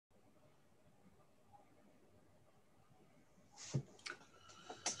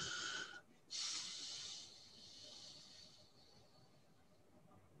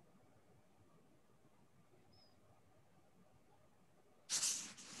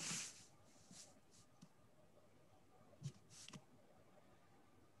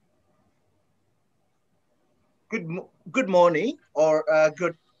Good morning, or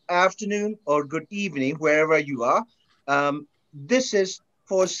good afternoon, or good evening, wherever you are. This is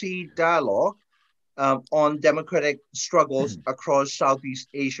FORSEA Dialogue on democratic struggles across Southeast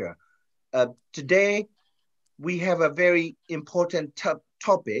Asia. Today, we have a very important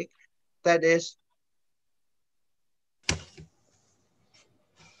topic that is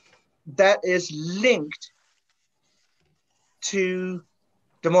linked to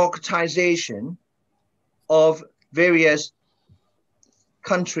democratization of various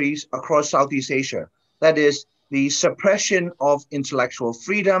countries across Southeast Asia. That is the suppression of intellectual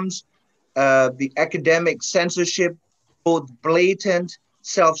freedoms, the academic censorship, both blatant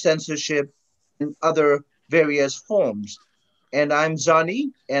self-censorship and other various forms. And I'm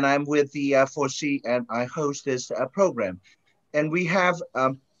Zarni, and I'm with the FORSEA, and I host this program. And we have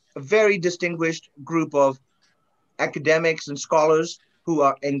a very distinguished group of academics and scholars who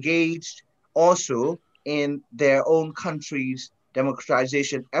are engaged also in their own country's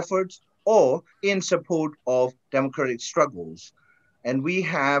democratization efforts or in support of democratic struggles. And we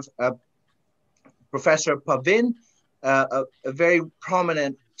have Professor Pavin, a very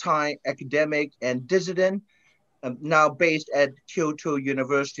prominent Thai academic and dissident, now based at Kyoto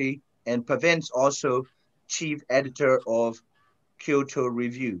University, and Pavin's also chief editor of Kyoto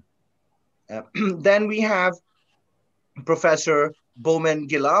Review. Then we have Professor Bomen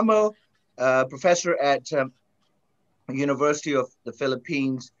Guillermo, professor at University of the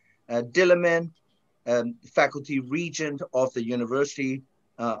Philippines, Diliman, faculty regent of the university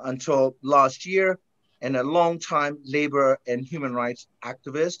until last year, and a long-time labor and human rights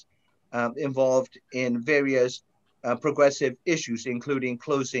activist involved in various progressive issues, including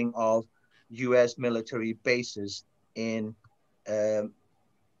closing of U.S. military bases in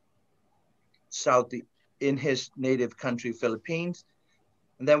in his native country, Philippines.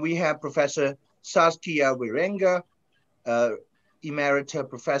 And then we have Professor Saskia Wieringa, Emerita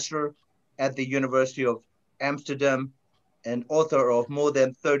professor at the University of Amsterdam, and author of more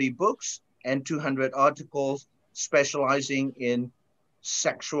than 30 books and 200 articles specializing in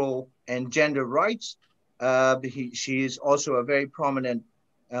sexual and gender rights. She is also a very prominent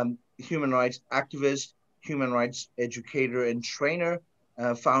human rights activist, human rights educator and trainer,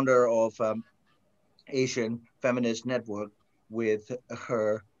 founder of Asian Feminist Network with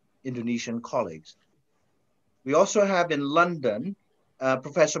her Indonesian colleagues. We also have in London,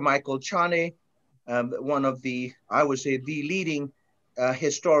 Professor Michael Charney, one of the, I would say, the leading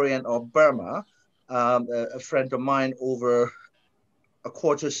historian of Burma, a friend of mine over a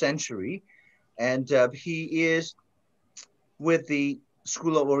quarter century. And he is with the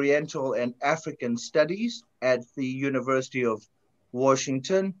School of Oriental and African Studies at the University of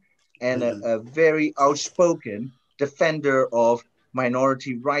Washington, and a very outspoken defender of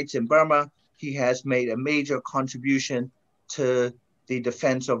minority rights in Burma. He has made a major contribution to the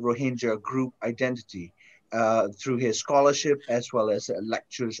defense of Rohingya group identity through his scholarship as well as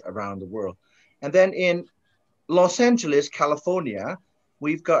lectures around the world. And then in Los Angeles, California,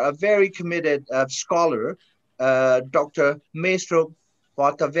 we've got a very committed scholar, Dr. Mesrob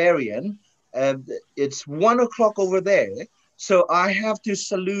Vartavarian. It's 1 o'clock over there. So I have to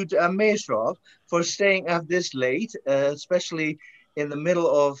salute Mesrob for staying up this late, especially in the middle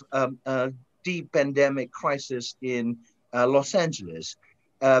of a deep pandemic crisis in Los Angeles.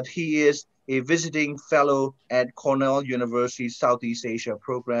 He is a visiting fellow at Cornell University Southeast Asia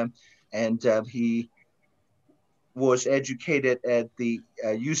program, and he was educated at the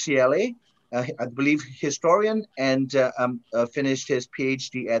UCLA, I believe historian, and finished his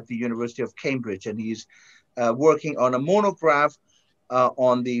PhD at the University of Cambridge. And he's working on a monograph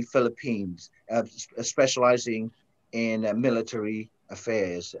on the Philippines, specializing in military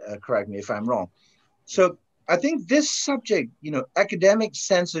affairs. Correct me if I'm wrong. So I think this subject, academic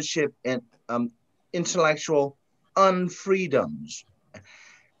censorship and intellectual unfreedoms,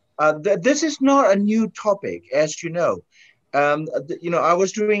 this is not a new topic, as you know. I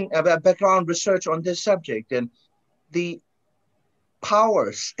was doing background research on this subject, and the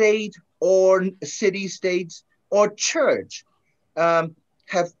power, state or city states or church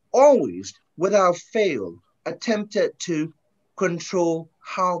have always, without fail, attempted to control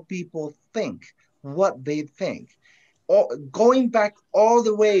how people think, what they think, going back all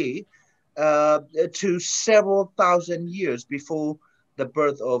the way to several thousand years before the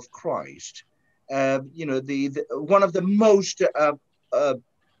birth of Christ. The one of the most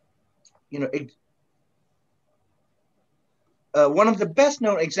one of the best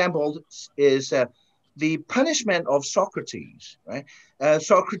known examples is the punishment of Socrates. Right,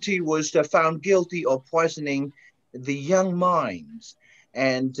 Socrates was found guilty of poisoning the young minds,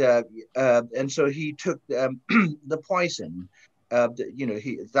 and so he took the poison.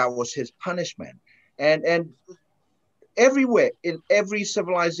 That was his punishment, and everywhere in every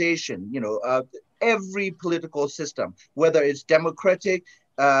civilization, every political system, whether it's democratic,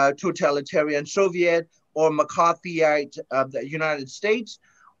 totalitarian Soviet, or McCarthyite the United States,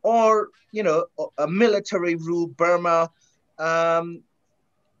 or a military rule Burma, um,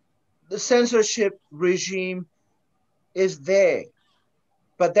 the censorship regime is there,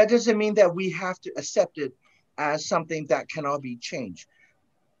 but that doesn't mean that we have to accept it as something that cannot be changed.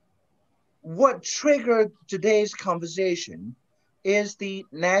 What triggered today's conversation is the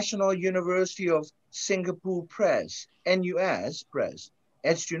National University of Singapore Press, NUS Press.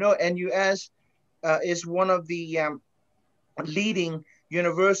 As you know, NUS is one of the leading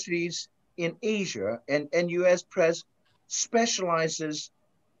universities in Asia, and NUS Press specializes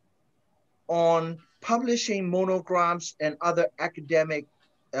on publishing monographs and other academic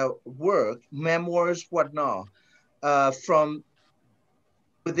work, memoirs, whatnot, from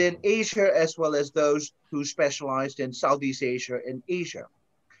within Asia, as well as those who specialized in Southeast Asia and Asia.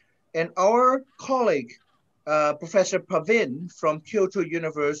 And our colleague, Professor Pavin from Kyoto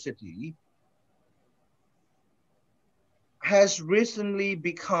University, has recently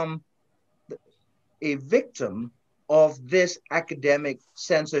become a victim of this academic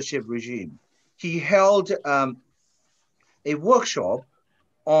censorship regime. He held a workshop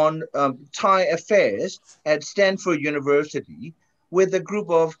on Thai affairs at Stanford University with a group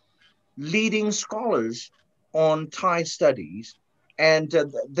of leading scholars on Thai studies, and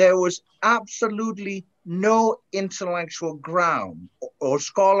there was absolutely no intellectual ground or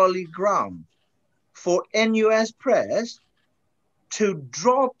scholarly ground for NUS Press to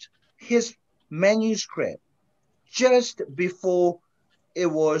drop his manuscript just before it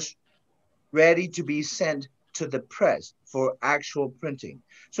was ready to be sent to the press for actual printing.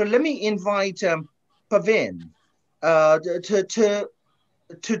 So let me invite Pavin to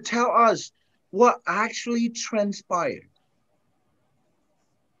tell us what actually transpired.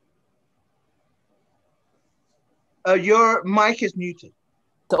 Your mic is muted.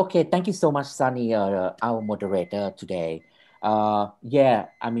 So, okay, thank you so much, Zarni, our moderator today. Yeah,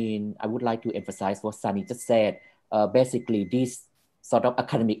 I mean, I would like to emphasize what Zarni just said. Basically, this sort of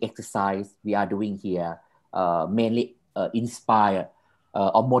academic exercise we are doing here mainly inspired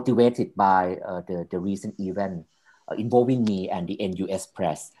or motivated by the recent event involving me and the NUS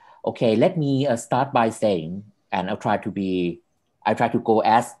Press. Okay, let me start by saying, and I try to go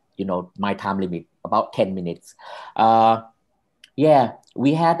as, my time limit, about 10 minutes. Yeah,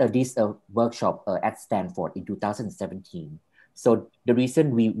 we had this workshop at Stanford in 2017. So the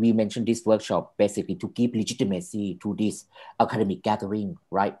reason we mentioned this workshop basically to give legitimacy to this academic gathering,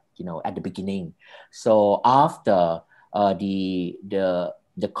 right? At the beginning. So after the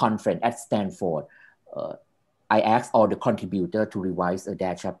conference at Stanford, I asked all the contributors to revise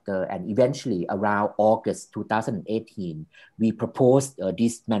their chapter, and eventually around August 2018, we proposed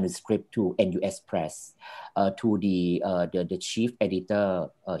this manuscript to NUS Press, to the chief editor.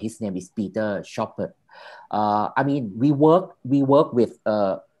 His name is Peter Shopper. I mean, we work with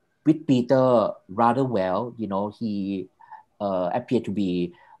Peter rather well. He appeared to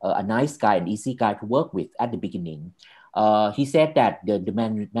be a nice guy, an easy guy to work with at the beginning. He said that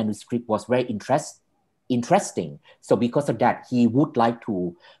the manuscript was very interesting. So because of that, he would like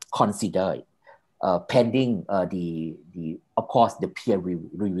to consider it, pending of course, the peer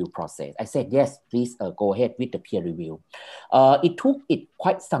review process. I said, yes, please go ahead with the peer review. It took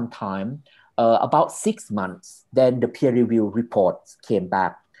quite some time, about 6 months. Then the peer review reports came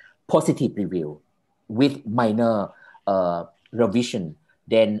back, positive review with minor revision.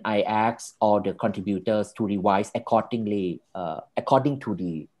 Then I asked all the contributors to revise accordingly, according to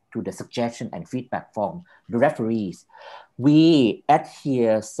the suggestion and feedback from the referees. We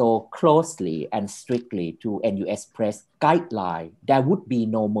adhere so closely and strictly to NUS Press guideline. There would be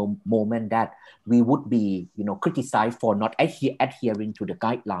no moment that we would be, criticized for not adhering to the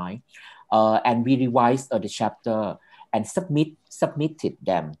guideline. And we revised the chapter and submitted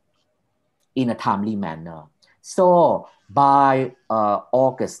them in a timely manner. So by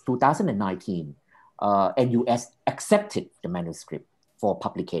August 2019, NUS accepted the manuscript for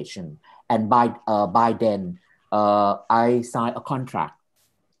publication. And by then, I signed a contract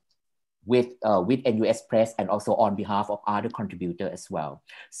with NUS Press and also on behalf of other contributors as well.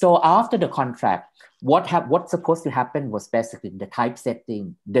 So after the contract, what's supposed to happen was basically the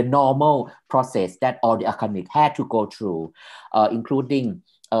typesetting, the normal process that all the academics had to go through, including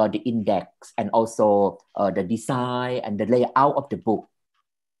the index and also the design and the layout of the book.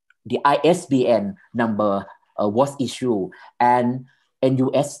 The ISBN number was issued, and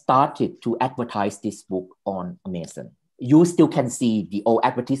NUS started to advertise this book on Amazon. You still can see the old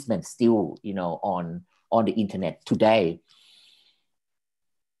advertisement still, on the internet today.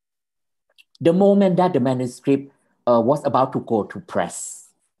 The moment that the manuscript was about to go to press,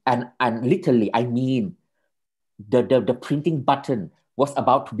 and literally, I mean, the printing button was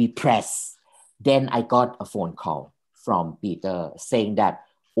about to be pressed, then I got a phone call from Peter saying that,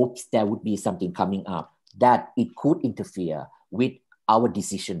 oops, there would be something coming up that it could interfere with our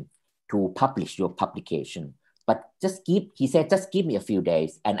decision to publish your publication. But he said, just give me a few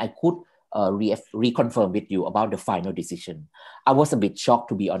days and I could reconfirm with you about the final decision. I was a bit shocked,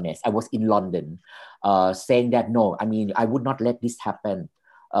 to be honest. I was in London saying that, no, I mean, I would not let this happen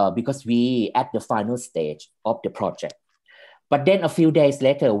because we at the final stage of the project. But then a few days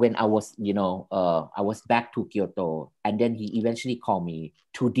later, when I was, I was back to Kyoto, and then he eventually called me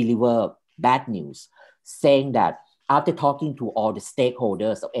to deliver bad news, saying that after talking to all the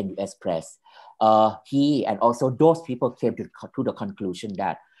stakeholders of NUS Press, he and also those people came to the conclusion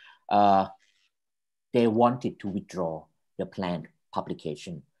that they wanted to withdraw the planned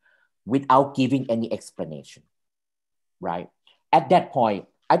publication without giving any explanation, right? At that point,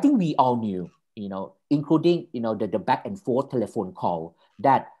 I think we all knew, including, the back and forth telephone call,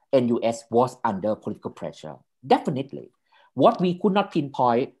 that NUS was under political pressure. Definitely. What we could not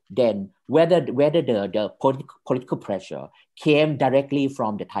pinpoint then, whether the political pressure came directly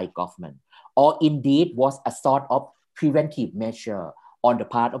from the Thai government, or indeed was a sort of preventive measure on the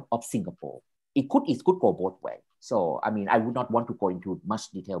part of Singapore. It could go both ways. So, I mean, I would not want to go into much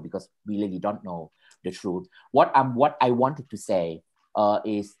detail because we really don't know the truth. What I wanted to say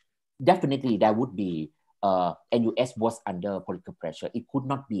is definitely there would be NUS was under political pressure. It could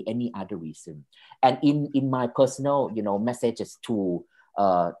not be any other reason. And in my personal, messages to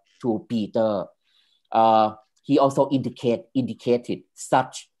Peter, he also indicated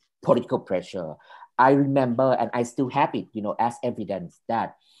such political pressure. I remember, and I still have it, as evidence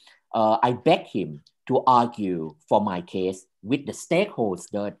that I begged him to argue for my case with the stakeholders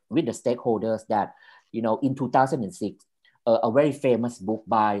that, in 2006, a very famous book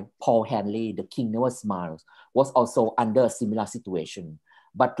by Paul Hanley, The King Never Smiles, was also under a similar situation.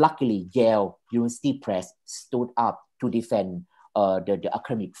 But luckily, Yale University Press stood up to defend the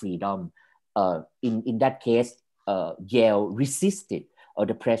academic freedom. In that case, Yale resisted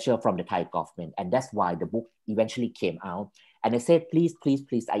the pressure from the Thai government. And that's why the book eventually came out. And I said, please, please,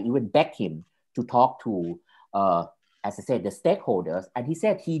 please, I even begged him to talk to, as I said, the stakeholders. And he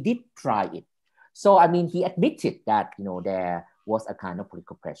said he did try it. So, I mean, he admitted that, there was a kind of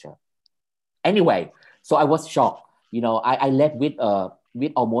political pressure. Anyway, so I was shocked. I left with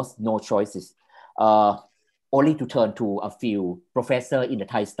almost no choices, only to turn to a few professors in the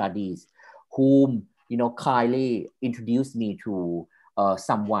Thai studies whom, kindly introduced me to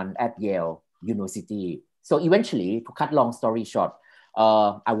someone at Yale University. So eventually, to cut long story short,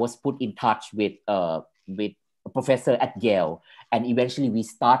 I was put in touch with a professor at Yale, and eventually we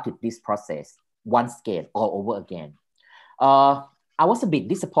started this process once again, all over again. I was a bit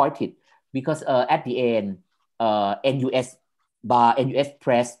disappointed because at the end, NUS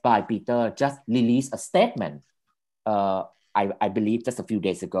Press by Peter just released a statement, I believe just a few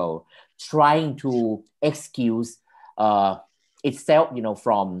days ago, trying to excuse itself,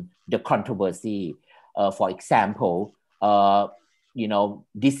 from the controversy. For example,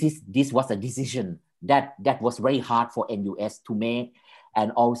 this was a decision that was very hard for NUS to make,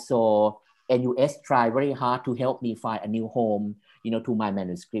 and also NUS tried very hard to help me find a new home, to my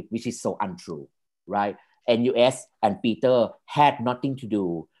manuscript, which is so untrue, right? NUS and Peter had nothing to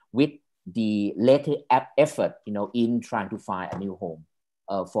do with the later effort, in trying to find a new home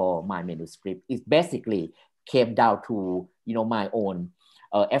for my manuscript. It basically came down to, my own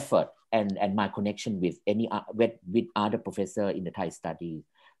effort and my connection with with other professor in the Thai study.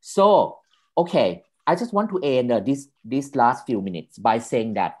 So, okay, I just want to end this last few minutes by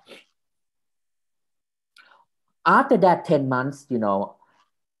saying that after that 10 months,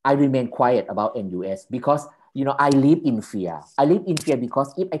 I remained quiet about NUS because, I live in fear. I live in fear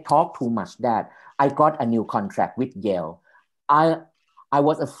because if I talk too much that I got a new contract with Yale, I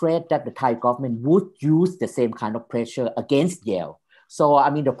was afraid that the Thai government would use the same kind of pressure against Yale. So, I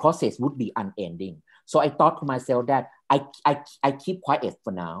mean, the process would be unending. So I thought to myself that I keep quiet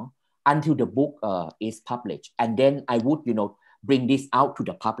for now until the book is published. And then I would, bring this out to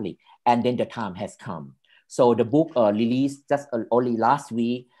the public. And then the time has come. So the book released just only last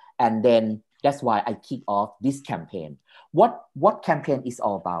week. And then that's why I kick off this campaign. What campaign is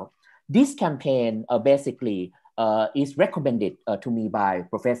all about? This campaign basically is recommended to me by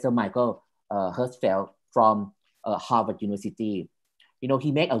Professor Michael Hirschfeld from Harvard University.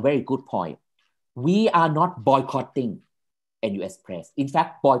 he made a very good point. We are not boycotting NUS press. In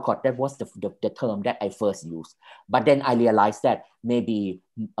fact, boycott, that was the term that I first used. But then I realized that maybe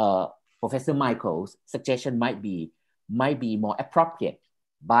Professor Michael's suggestion might be more appropriate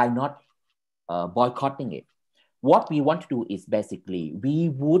by not boycotting it. What we want to do is basically, we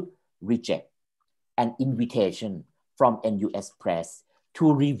would reject an invitation from NUS press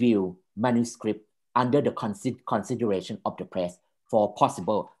to review manuscript under the consideration of the press for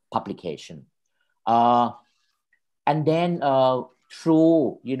possible publication. And then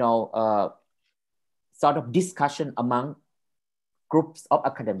through, sort of discussion among groups of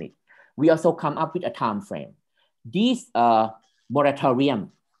academics, we also come up with a time frame. This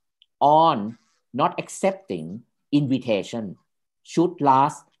moratorium on not accepting invitation should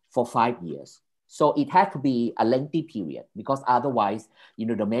last for 5 years. So it had to be a lengthy period, because otherwise,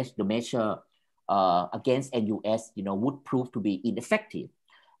 the measure against NUS, would prove to be ineffective.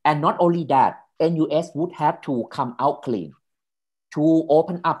 And not only that, NUS would have to come out clean to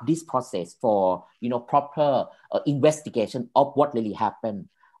open up this process for, proper investigation of what really happened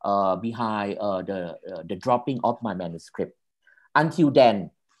behind the dropping of my manuscript. Until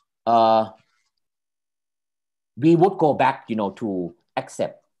then, we would go back, to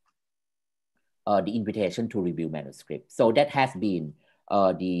accept the invitation to review manuscript. So that has been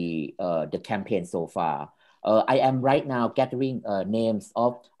the campaign so far. I am right now gathering names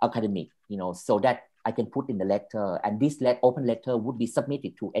of academics, so that I can put in the letter, and this open letter would be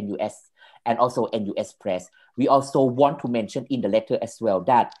submitted to NUS and also NUS press. We also want to mention in the letter as well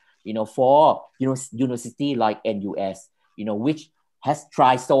that, for university like NUS, which has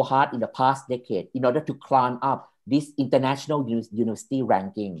tried so hard in the past decade in order to climb up this international university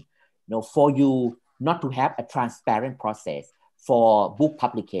ranking, for you not to have a transparent process for book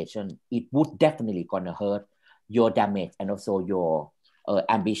publication, it would definitely gonna hurt your damage and also your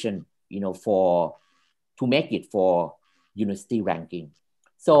ambition, to make it for university ranking.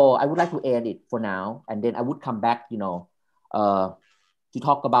 So I would like to end it for now, and then I would come back, to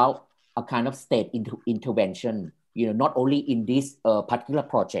talk about a kind of state intervention, not only in this particular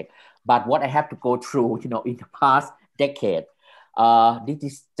project, but what I have to go through, in the past decade. This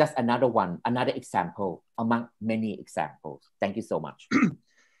is just another example among many examples. Thank you so much.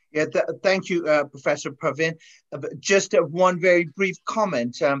 Yeah, thank you, Professor Pavin. Just one very brief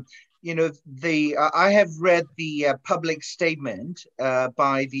comment. I have read the public statement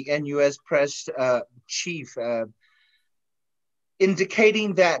by the NUS press chief,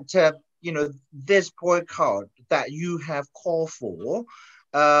 indicating that this boycott that you have called for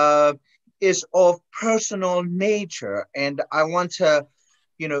is of personal nature, and I want to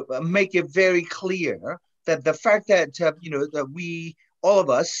make it very clear that the fact that that we, all of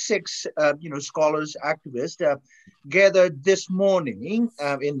us, 6 scholars, activists, gathered this morning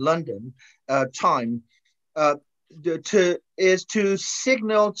in London time is to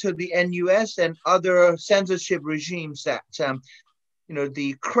signal to the NUS and other censorship regimes that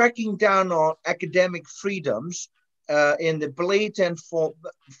the cracking down on academic freedoms in the blatant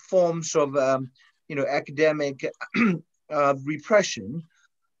forms of academic repression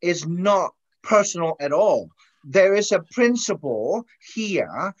is not personal at all. There is a principle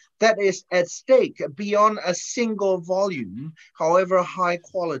here that is at stake beyond a single volume, however high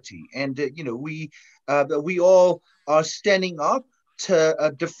quality. And we all are standing up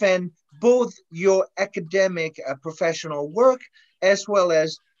to defend both your academic professional work as well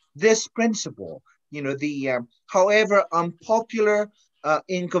as this principle. However unpopular,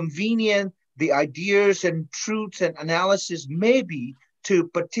 inconvenient the ideas and truths and analysis may be to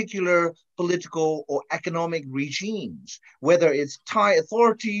particular political or economic regimes, whether it's Thai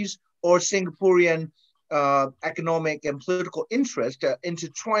authorities or Singaporean economic and political interest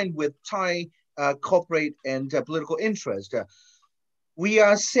intertwined with Thai corporate and political interest. We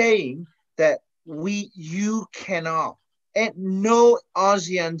are saying that you cannot, and no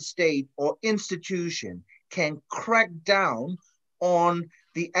ASEAN state or institution can crack down on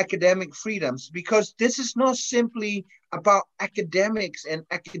the academic freedoms, because this is not simply about academics and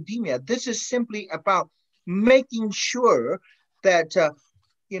academia. This is simply about making sure that,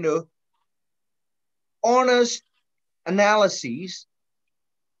 honest analyses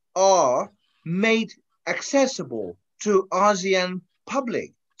are made accessible to ASEAN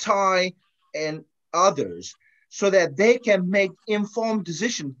public, Thai and others, so that they can make informed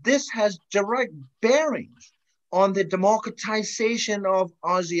decisions. This has direct bearings on the democratization of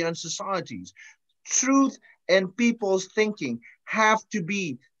ASEAN societies. Truth and people's thinking have to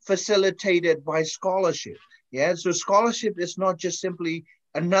be facilitated by scholarship. Yeah, so scholarship is not just simply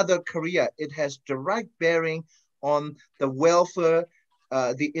another career. It has direct bearing on the welfare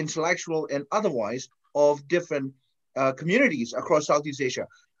the intellectual and otherwise of different communities across Southeast Asia.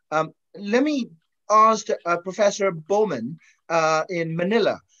 Let me ask Professor Bomen in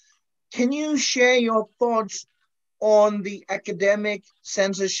Manila, can you share your thoughts on the academic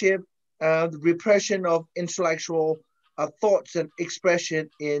censorship, the repression of intellectual thoughts and expression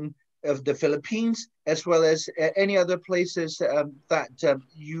in the Philippines, as well as any other places that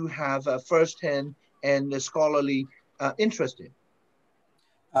you have firsthand and scholarly interest in?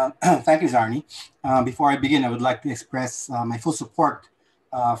 Thank you, Zarni. Before I begin, I would like to express my full support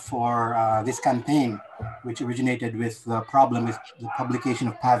for this campaign, which originated with the problem with the publication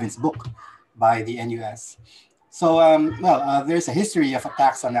of Pavin's book by the NUS. So, there's a history of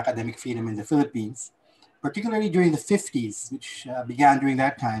attacks on academic freedom in the Philippines, particularly during the 50s, which began during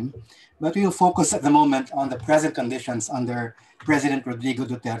that time. But we will focus at the moment on the present conditions under President Rodrigo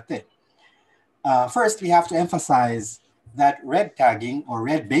Duterte. First, we have to emphasize that red tagging or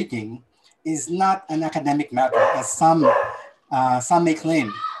red baiting is not an academic matter, as some may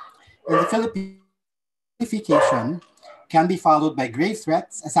claim. In the Philippines, notification can be followed by grave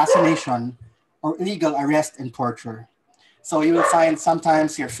threats, assassination, or illegal arrest and torture. So you will find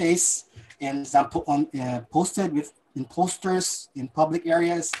sometimes your face in some posted in posters in public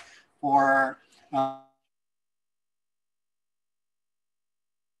areas, or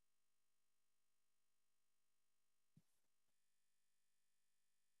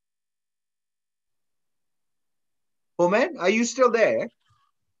Bomen, are you still there?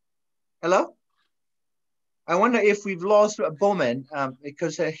 Hello? I wonder if we've lost Bomen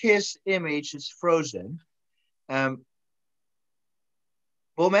because his image is frozen. Bomen?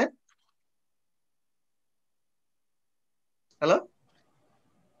 Hello?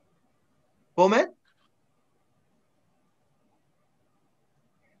 Bomen?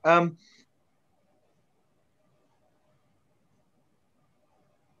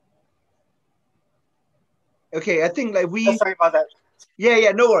 Okay, I think like we... Sorry about that.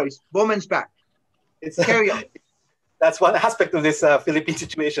 Yeah, no worries. Bomen's back. It's Carry on. That's one aspect of this Philippine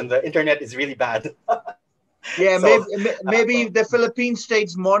situation. The internet is really bad. Yeah, so, maybe the Philippine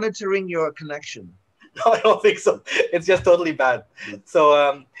state's monitoring your connection. No, I don't think so. It's just totally bad.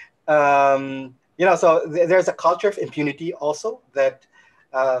 So, so there's a culture of impunity also, that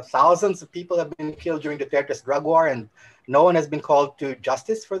thousands of people have been killed during Duterte's drug war, and no one has been called to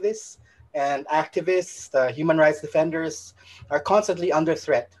justice for this. And activists, human rights defenders are constantly under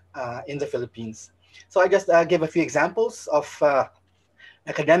threat in the Philippines. So I just give a few examples of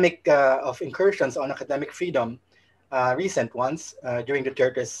of incursions on academic freedom, recent ones during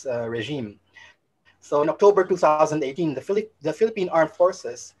Duterte's regime. So in October 2018, the Philippine Armed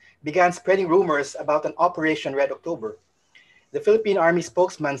Forces began spreading rumors about an Operation Red October. The Philippine Army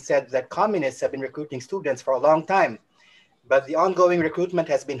spokesman said that communists have been recruiting students for a long time, but the ongoing recruitment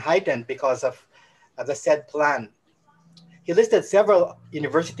has been heightened because of the said plan. He listed several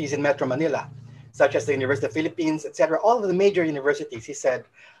universities in Metro Manila, such as the University of the Philippines, etc. All of the major universities, he said,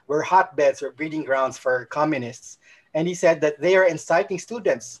 were hotbeds or breeding grounds for communists. And he said that they are inciting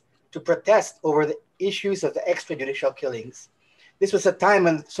students to protest over the issues of the extrajudicial killings. This was a time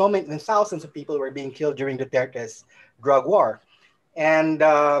when when thousands of people were being killed during Duterte's drug war. And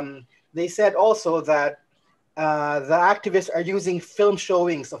they said also that the activists are using film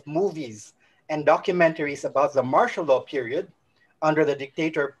showings of movies and documentaries about the martial law period under the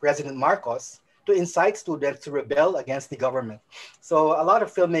dictator President Marcos to incite students to rebel against the government. So a lot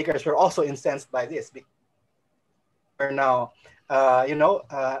of filmmakers were also incensed by this, because they are now,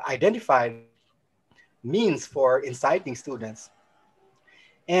 identified means for inciting students.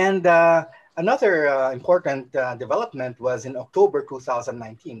 And another important development was in October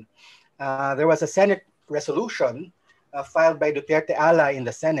 2019. There was a Senate resolution filed by Duterte ally in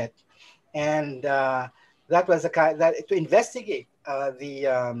the Senate, and that was to investigate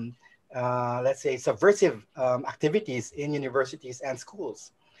the let's say subversive activities in universities and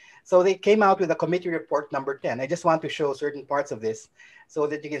schools. So they came out with a committee report number 10. I just want to show certain parts of this so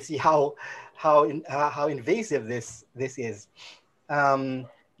that you can see how invasive this is.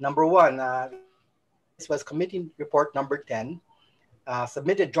 Number one, this was committee report number 10,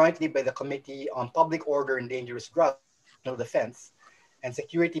 submitted jointly by the Committee on Public Order and Dangerous Drugs, National Defense, and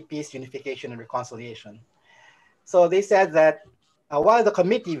Security, Peace, Unification, and Reconciliation. So they said that while the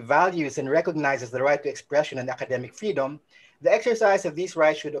committee values and recognizes the right to expression and academic freedom, the exercise of these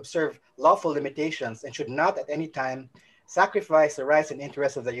rights should observe lawful limitations and should not at any time sacrifice the rights and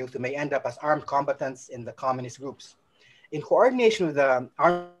interests of the youth who may end up as armed combatants in the communist groups. In coordination with the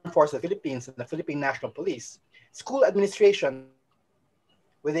Armed Forces of the Philippines and the Philippine National Police, school administration,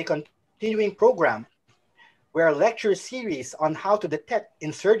 with a continuing program where a lecture series on how to detect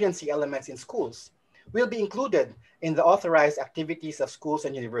insurgency elements in schools will be included in the authorized activities of schools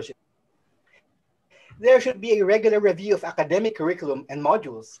and universities. There should be a regular review of academic curriculum and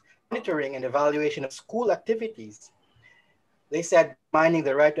modules, monitoring and evaluation of school activities. They said undermining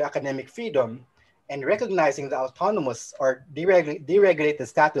the right to academic freedom and recognizing the autonomous or deregulated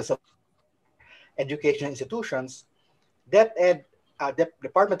status of education institutions, the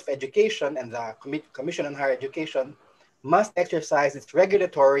Department of Education and the Commission on Higher Education must exercise its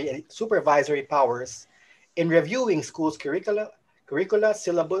regulatory and supervisory powers in reviewing schools' curricula,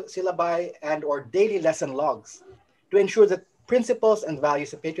 syllabi, and or daily lesson logs to ensure that principles and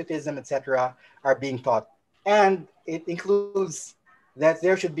values of patriotism, etc., are being taught. And it includes that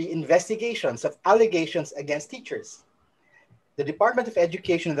there should be investigations of allegations against teachers. The Department of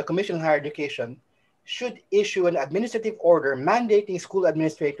Education and the Commission on Higher Education should issue an administrative order mandating school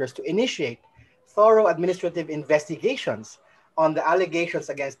administrators to initiate thorough administrative investigations on the allegations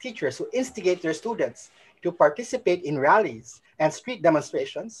against teachers who instigate their students to participate in rallies and street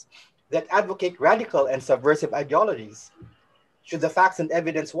demonstrations that advocate radical and subversive ideologies. Should the facts and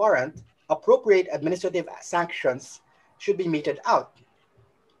evidence warrant, appropriate administrative sanctions should be meted out.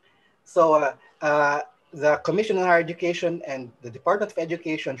 So the Commission on Higher Education and the Department of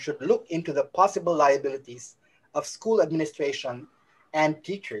Education should look into the possible liabilities of school administration and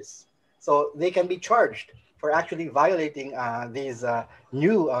teachers. So they can be charged for actually violating these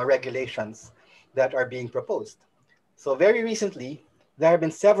new regulations that are being proposed. So very recently, there have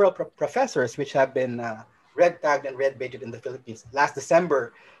been several professors which have been red tagged and red baited in the Philippines. Last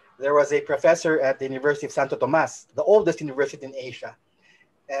December, there was a professor at the University of Santo Tomas, the oldest university in Asia,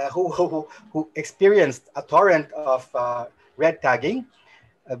 who experienced a torrent of red tagging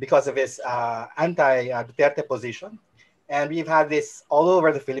because of his anti-Duterte position. And we've had this all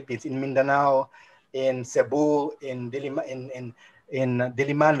over the Philippines, in Mindanao, in Cebu, in Diliman, in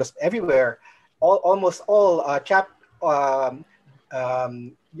Diliman, everywhere. Almost all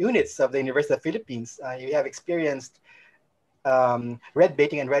units of the University of the Philippines, you have experienced red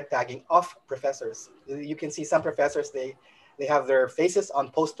baiting and red tagging of professors. You can see some professors, they have their faces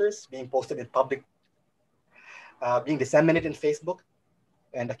on posters being posted in public, being disseminated in Facebook,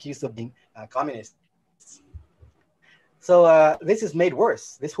 and accused of being communists. So this is made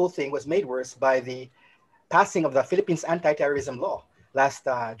worse. This whole thing was made worse by the passing of the Philippines anti-terrorism law last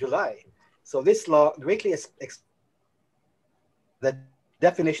July. So this law greatly the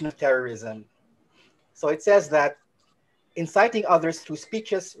definition of terrorism. So it says that inciting others through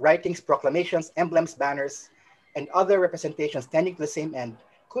speeches, writings, proclamations, emblems, banners, and other representations tending to the same end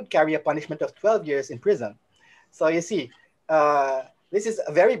could carry a punishment of 12 years in prison. So you see, this is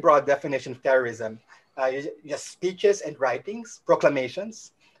a very broad definition of terrorism. Just speeches and writings,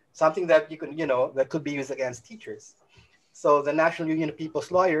 proclamations, something that you can, that could be used against teachers. So the National Union of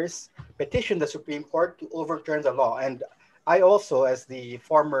People's Lawyers petitioned the Supreme Court to overturn the law. And I also, as the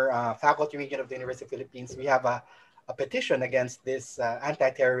former faculty regent of the University of the Philippines, we have a petition against this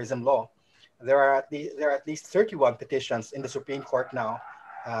anti-terrorism law. There are at least 31 petitions in the Supreme Court now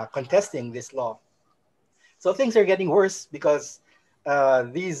contesting this law. So things are getting worse because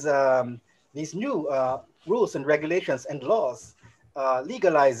these new rules and regulations and laws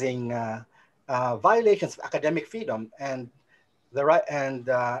legalizing violations of academic freedom and the right and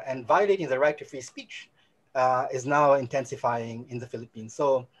violating the right to free speech is now intensifying in the Philippines.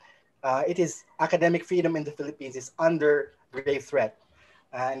 So it is academic freedom in the Philippines is under grave threat.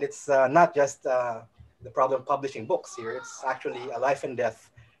 And it's not just the problem of publishing books here. It's actually a life and death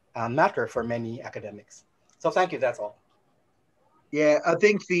matter for many academics. So thank you, that's all. Yeah, I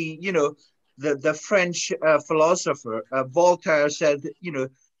think the French philosopher Voltaire said,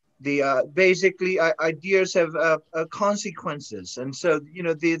 basically ideas have consequences. And so,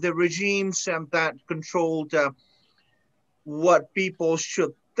 the regimes that controlled what people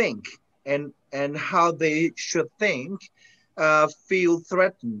should think and how they should think feel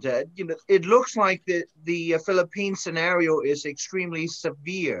threatened. It looks like the Philippine scenario is extremely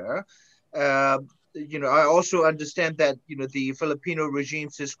severe. I also understand that the Filipino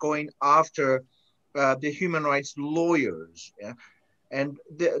regimes is going after the human rights lawyers, yeah? And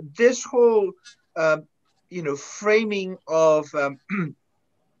this whole framing of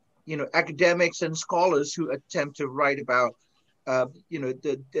academics and scholars who attempt to write about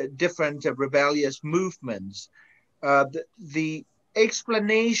the different rebellious movements, the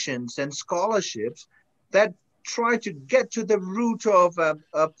explanations and scholarships that try to get to the root of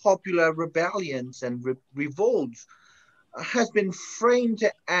popular rebellions and revolts has been framed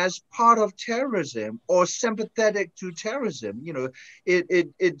as part of terrorism or sympathetic to terrorism. You know,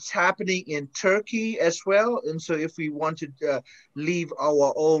 it's happening in Turkey as well. And so if we want to leave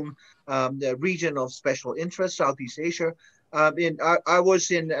our own the region of special interest, Southeast Asia, I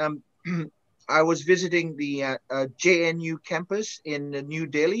was in, I was visiting the JNU campus in New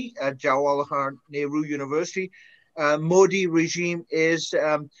Delhi, Jawaharlal Nehru University. Modi regime is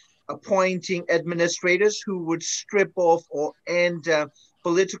appointing administrators who would strip off or end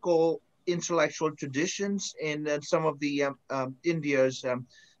political intellectual traditions in some of the India's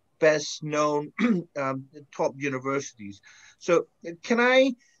best known top universities. So can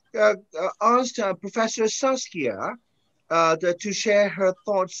I ask Professor Saskia to share her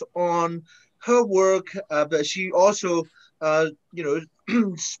thoughts on her work, but she also, you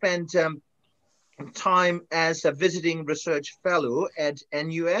know, spent time as a visiting research fellow at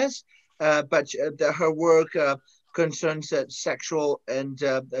NUS, but her work concerns sexual and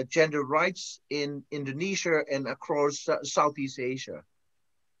gender rights in Indonesia and across Southeast Asia.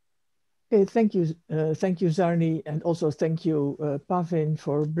 Okay, thank you, Zarni, and also thank you, Pavin,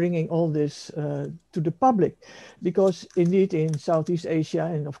 for bringing all this to the public, because indeed in Southeast Asia,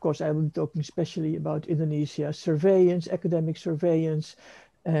 and of course I will be talking especially about Indonesia, surveillance, academic surveillance,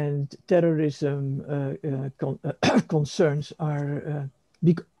 and terrorism concerns are,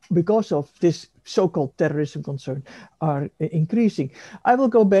 because of this so-called terrorism concern, are increasing. I will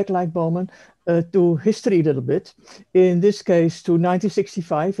go back, like Bomen, to history a little bit. In this case, to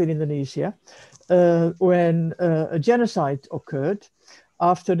 1965 in Indonesia, when a genocide occurred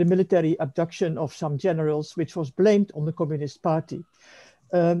after the military abduction of some generals, which was blamed on the Communist Party.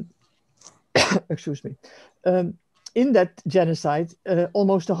 Excuse me. In that genocide,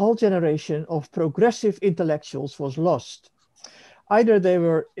 almost a whole generation of progressive intellectuals was lost. Either they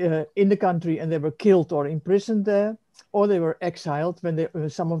were in the country and they were killed or imprisoned there, or they were exiled when they,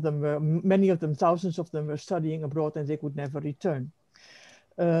 some of them were, many of them, thousands of them were studying abroad and they could never return.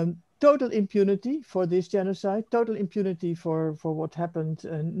 Total impunity for this genocide, total impunity for what happened.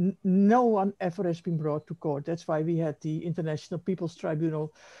 No one ever has been brought to court. That's why we had the International People's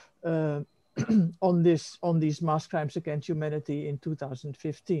Tribunal on these mass crimes against humanity in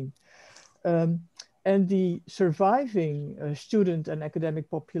 2015. And the surviving student and academic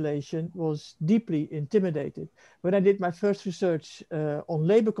population was deeply intimidated. When I did my first research on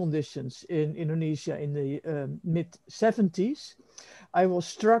labor conditions in Indonesia in the mid-70s, I was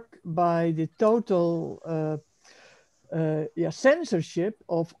struck by the total censorship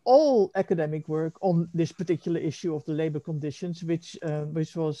of all academic work on this particular issue of the labor conditions, which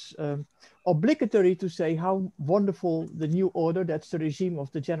was obligatory to say how wonderful the new order, that's the regime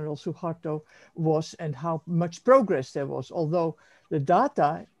of the General Suharto, was, and how much progress there was, although the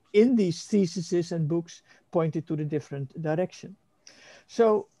data in these theses and books pointed to the different direction.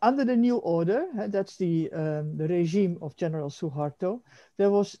 So under the new order, that's the regime of General Suharto, there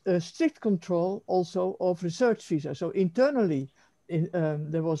was a strict control also of research visa. So internally,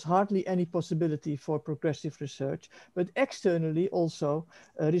 there was hardly any possibility for progressive research, but externally also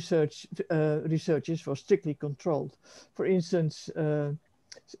researches were strictly controlled. For instance, the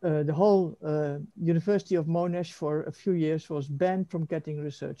whole University of Monash for a few years was banned from getting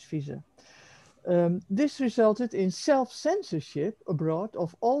research visa. This resulted in self-censorship abroad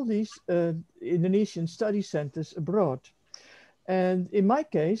of all these Indonesian study centers abroad. And in my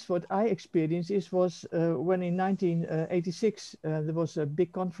case, what I experienced was when in 1986, there was a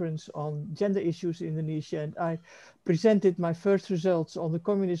big conference on gender issues in Indonesia, and I presented my first results on the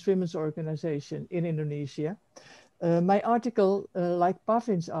Communist Women's Organization in Indonesia. My article, like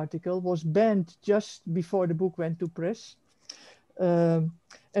Pavin's article, was banned just before the book went to press.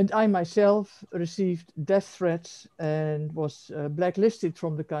 And I myself received death threats and was blacklisted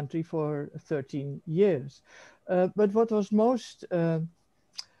from the country for 13 years. But what was most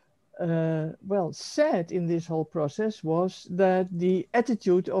sad in this whole process was that the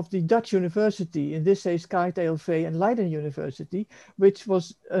attitude of the Dutch university, in this case KTLV and Leiden University, which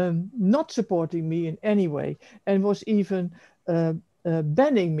was not supporting me in any way and was even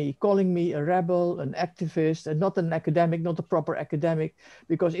banning me, calling me a rebel, an activist, and not an academic, not a proper academic,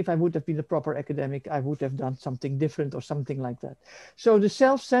 because if I would have been a proper academic, I would have done something different or something like that. So the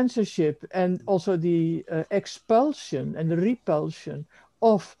self-censorship and also the expulsion and the repulsion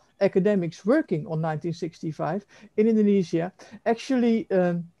of academics working on 1965 in Indonesia actually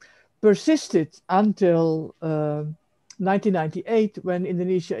persisted until 1998, when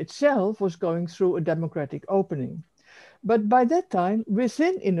Indonesia itself was going through a democratic opening. But by that time,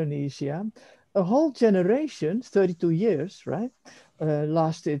 within Indonesia, a whole generation, 32 years, right,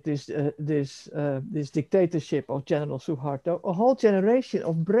 lasted this dictatorship of General Suharto, a whole generation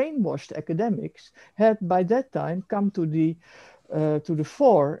of brainwashed academics had by that time come to the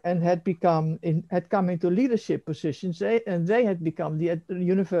fore and had come into leadership positions, and they had become the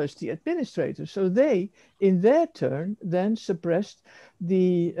university administrators. So they, in their turn, then suppressed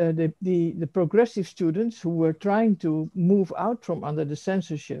the progressive students who were trying to move out from under the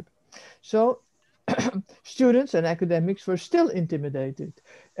censorship. So students and academics were still intimidated.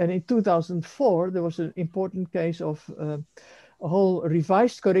 And in 2004, there was an important case of a whole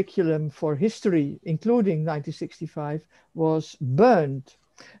revised curriculum for history, including 1965, was burned.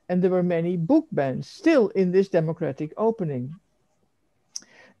 And there were many book bans still in this democratic opening.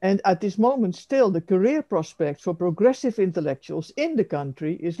 And at this moment, still, the career prospects for progressive intellectuals in the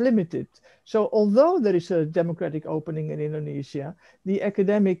country is limited. So although there is a democratic opening in Indonesia, the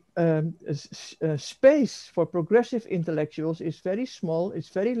academic space for progressive intellectuals is very small, it's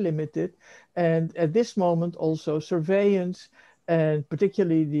very limited. And at this moment, also surveillance and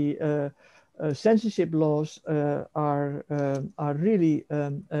particularly the censorship laws are really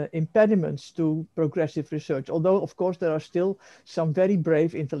impediments to progressive research. Although, of course, there are still some very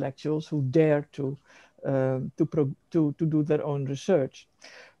brave intellectuals who dare to do their own research.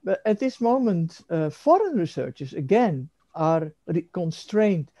 But at this moment, foreign researchers again are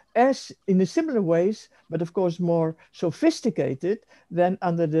constrained as in a similar ways, but of course more sophisticated than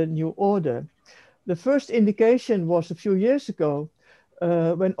under the new order. The first indication was a few years ago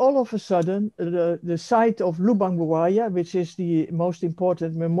when all of a sudden the site of Lubang Buaya, which is the most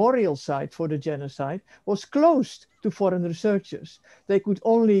important memorial site for the genocide, was closed to foreign researchers. They could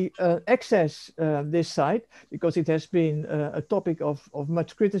only access this site because it has been a topic of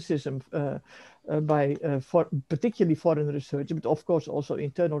much criticism by particularly foreign researchers, but of course also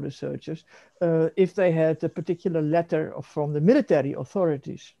internal researchers, if they had a particular letter from the military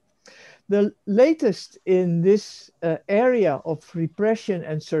authorities. The latest in this area of repression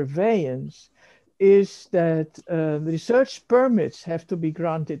and surveillance is that research permits have to be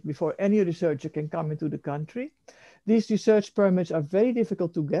granted before any researcher can come into the country. These research permits are very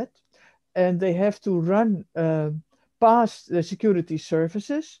difficult to get, and they have to run past the security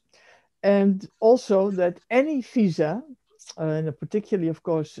services, and also that any visa, and particularly, of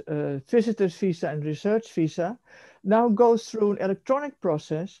course, visitor's visa and research visa, now goes through an electronic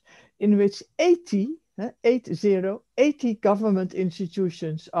process in which 80 government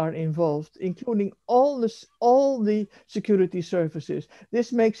institutions are involved, including all the security services.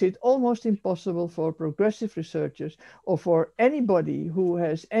 This makes it almost impossible for progressive researchers or for anybody who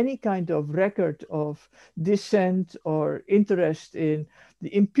has any kind of record of dissent or interest in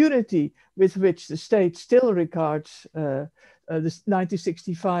the impunity with which the state still regards this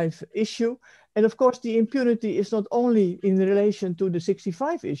 1965 issue. And of course, the impunity is not only in relation to the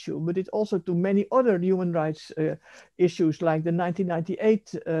 65 issue, but it also to many other human rights issues like the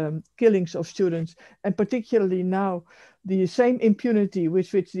 1998 killings of students, and particularly now the same impunity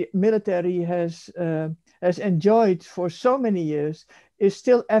which the military has enjoyed for so many years is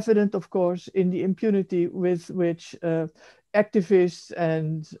still evident, of course, in the impunity with which activists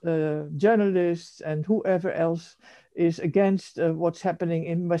and journalists and whoever else is against what's happening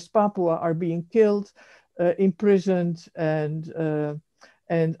in West Papua are being killed, imprisoned, and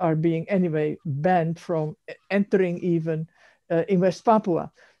are being anyway banned from entering even in West Papua.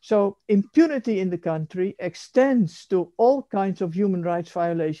 So impunity in the country extends to all kinds of human rights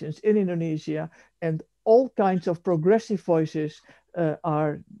violations in Indonesia, and all kinds of progressive voices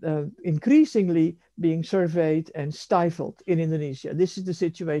are increasingly being surveyed and stifled in Indonesia. This is the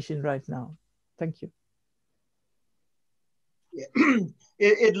situation right now. Thank you. Yeah.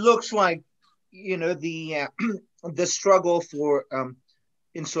 It looks like, you know, the struggle for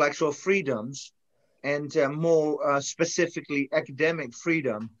intellectual freedoms and more specifically academic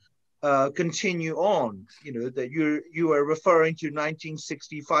freedom continue on. You know, that you are referring to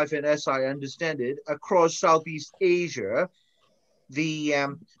 1965, and as I understand it, across Southeast Asia, the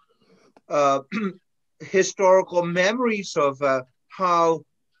historical memories of how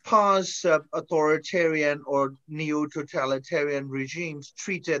past authoritarian or neo-totalitarian regimes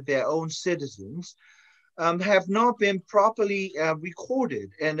treated their own citizens have not been properly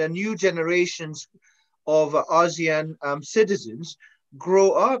recorded, and new generations of ASEAN citizens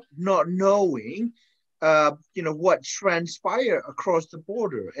grow up not knowing, you know, what transpired across the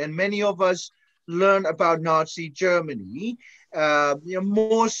border. And many of us learn about Nazi Germany, you know,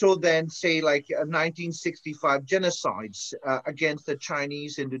 more so than say like 1965 genocides against the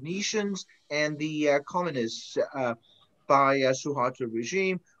Chinese, Indonesians, and the communists by Suharto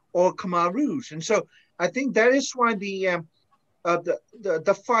regime, or Khmer Rouge. And so I think that is why the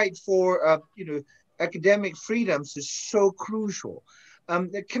the fight for academic freedoms is so crucial.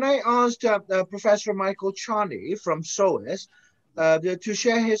 Can I ask Professor Michael Charney from SOAS to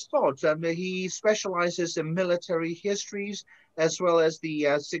share his thoughts? He specializes in military histories as well as the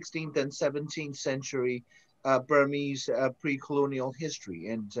 16th and 17th century Burmese pre-colonial history.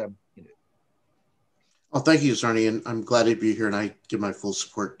 And Oh, thank you, Zarni, and I'm glad to be here, and I give my full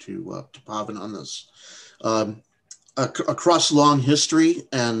support to Pavin on this. Across long history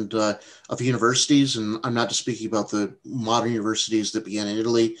and of universities, and I'm not just speaking about the modern universities that began in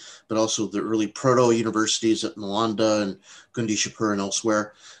Italy, but also the early proto-universities at Nalanda and Gundishapur and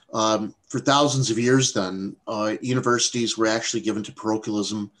elsewhere. For thousands of years then, universities were actually given to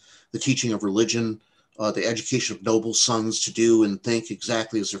parochialism, the teaching of religion, the education of noble sons to do and think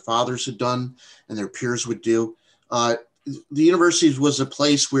exactly as their fathers had done and their peers would do. The universities was a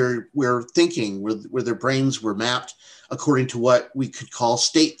place where thinking, where their brains were mapped according to what we could call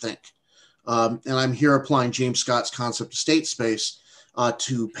state think. And I'm here applying James Scott's concept of state space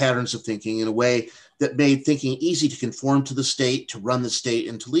to patterns of thinking in a way that made thinking easy to conform to the state, to run the state,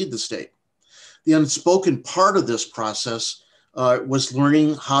 and to lead the state. The unspoken part of this process was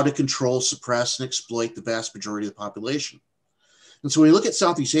learning how to control, suppress, and exploit the vast majority of the population. And so when we look at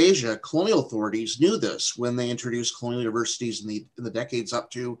Southeast Asia, colonial authorities knew this when they introduced colonial universities in the decades up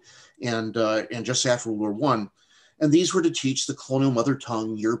to and just after World War I. And these were to teach the colonial mother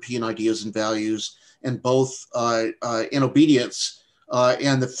tongue, European ideas and values, and both in obedience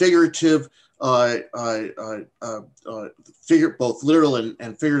and the figurative, both literal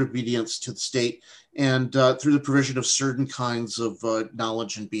and figurative obedience to the state, and through the provision of certain kinds of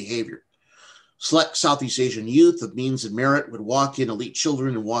knowledge and behavior. Select Southeast Asian youth of means and merit would walk in elite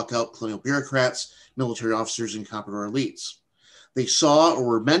children and walk out colonial bureaucrats, military officers, and comprador elites. They saw or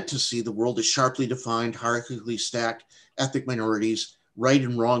were meant to see the world as sharply defined, hierarchically stacked ethnic minorities, right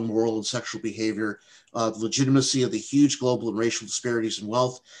and wrong moral and sexual behavior, the legitimacy of the huge global and racial disparities in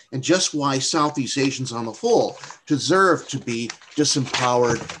wealth, and just why Southeast Asians on the whole deserve to be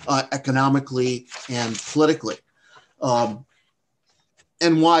disempowered economically and politically.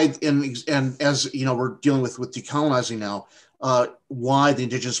 And why, and as you know, we're dealing with decolonizing now, why the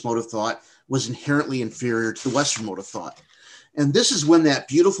indigenous mode of thought was inherently inferior to the Western mode of thought. And this is when that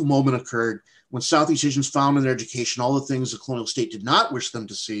beautiful moment occurred, when Southeast Asians found in their education all the things the colonial state did not wish them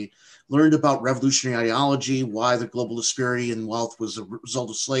to see, learned about revolutionary ideology, why the global disparity in wealth was a result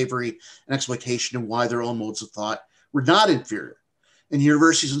of slavery and exploitation, and why their own modes of thought were not inferior. And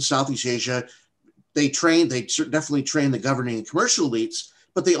universities in Southeast Asia, they definitely trained the governing and commercial elites,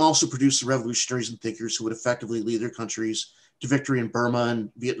 but they also produced the revolutionaries and thinkers who would effectively lead their countries to victory in Burma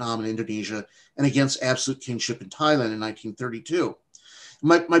and Vietnam and Indonesia, and against absolute kingship in Thailand in 1932.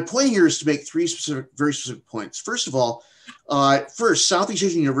 My point here is to make three very specific points. First of all, Southeast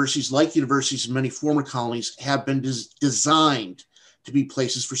Asian universities, like universities in many former colonies, have been designed to be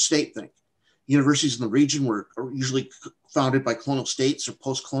places for state think. Universities in the region were usually founded by colonial states or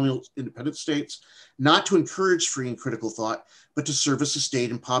post-colonial independent states, not to encourage free and critical thought, but to service the state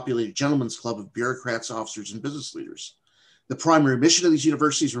and populate a gentleman's club of bureaucrats, officers, and business leaders. The primary mission of these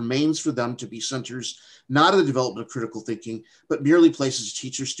universities remains for them to be centers not of the development of critical thinking, but merely places to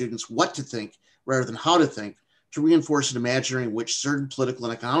teach their students what to think rather than how to think, to reinforce an imaginary in which certain political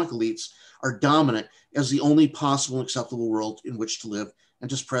and economic elites are dominant as the only possible and acceptable world in which to live, and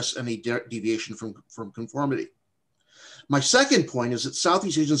to suppress any deviation from conformity. My second point is that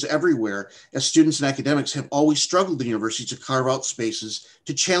Southeast Asians everywhere, as students and academics, have always struggled in universities to carve out spaces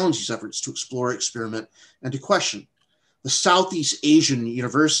to challenge these efforts, to explore, experiment, and to question. The Southeast Asian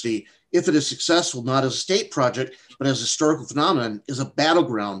University, if it is successful, not as a state project, but as a historical phenomenon, is a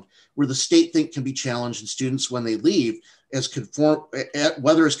battleground where the state think can be challenged, and students, when they leave,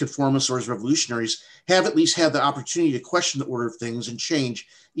 whether as conformists or as revolutionaries, have at least had the opportunity to question the order of things and change,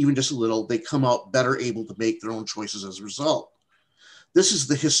 even just a little. They come out better able to make their own choices as a result. This is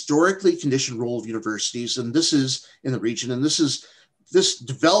the historically conditioned role of universities, and this is in the region, and this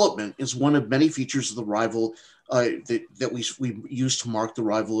development is one of many features of the rival that we use to mark the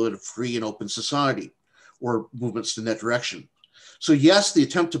arrival of a free and open society, or movements in that direction. So yes, the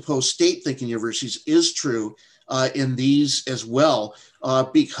attempt to pose state thinking universities is true in these as well,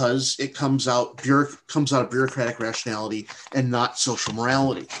 because it comes out of bureaucratic rationality and not social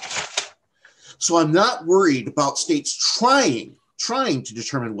morality. So I'm not worried about states trying to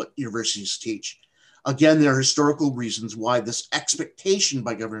determine what universities teach. Again, there are historical reasons why this expectation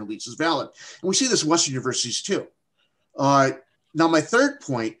by governing elites is valid. And we see this in Western universities too. Now, my third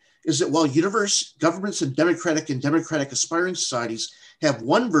point is that while governments and democratic aspiring societies have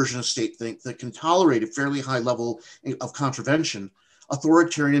one version of statethink that can tolerate a fairly high level of contravention,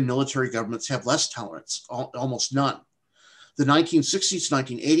 authoritarian military governments have less tolerance, almost none. The 1960s to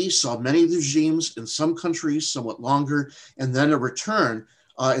 1980s saw many of the regimes in some countries somewhat longer, and then a return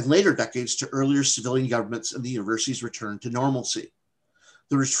in later decades to earlier civilian governments and the universities' return to normalcy.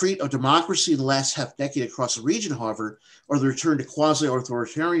 The retreat of democracy in the last half decade across the region, however, or the return to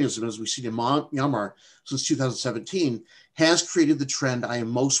quasi-authoritarianism as we've seen in Myanmar since 2017, has created the trend I am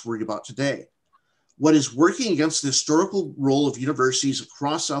most worried about today. What is working against the historical role of universities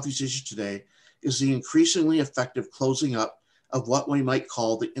across Southeast Asia today is the increasingly effective closing up of what we might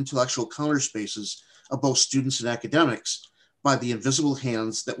call the intellectual counterspaces of both students and academics by the invisible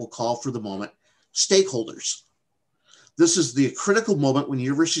hands that we'll call for the moment stakeholders. This is the critical moment when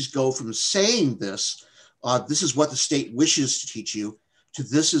universities go from saying this is what the state wishes to teach you, to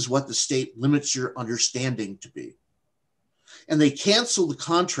this is what the state limits your understanding to be. And they canceled the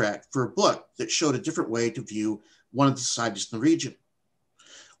contract for a book that showed a different way to view one of the societies in the region.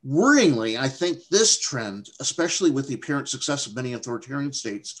 Worryingly, I think this trend, especially with the apparent success of many authoritarian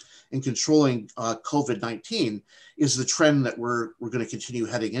states in controlling COVID-19, is the trend that we're going to continue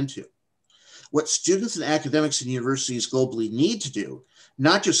heading into. What students and academics in universities globally need to do,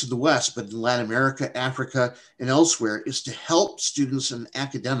 not just in the West, but in Latin America, Africa, and elsewhere, is to help students and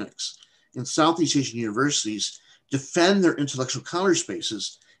academics in Southeast Asian universities defend their intellectual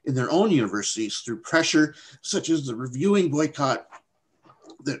counterspaces in their own universities through pressure, such as the reviewing boycott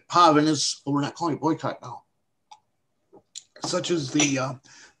that Pavin is, we're not calling it boycott now, such as the,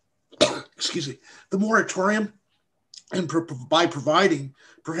 the moratorium, and by providing,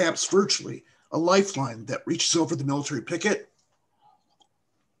 perhaps virtually, a lifeline that reaches over the military picket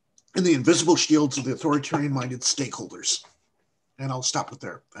and the invisible shields of the authoritarian-minded stakeholders. And I'll stop it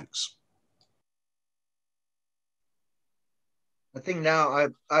there. Thanks. I think now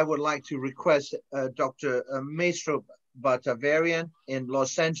I would like to request Dr. Mesrob Vartavarian in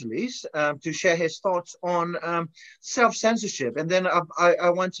Los Angeles to share his thoughts on self-censorship. And then I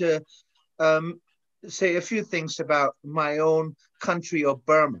want to say a few things about my own country of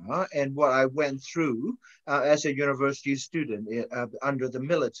Burma and what I went through as a university student under the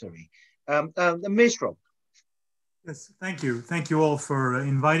military. Mesrob. Yes, thank you. Thank you all for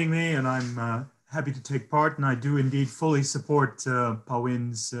inviting me, and I'm happy to take part, and I do indeed fully support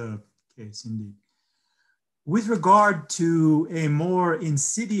Pavin's case, indeed. With regard to a more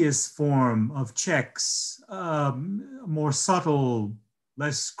insidious form of checks, more subtle,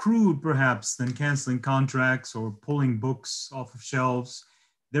 less crude perhaps than canceling contracts or pulling books off of shelves,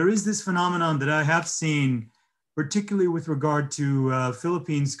 there is this phenomenon that I have seen, particularly with regard to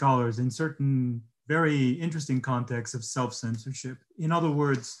Philippine scholars in certain very interesting contexts of self-censorship. In other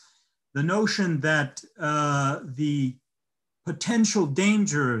words, the notion that the potential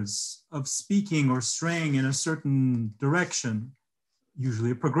dangers of speaking or straying in a certain direction,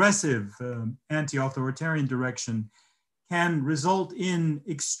 usually a progressive, anti-authoritarian direction, can result in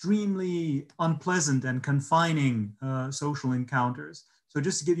extremely unpleasant and confining social encounters. So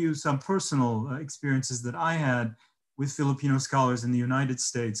just to give you some personal experiences that I had with Filipino scholars in the United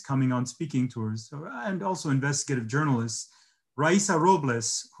States coming on speaking tours, and also investigative journalists, Raisa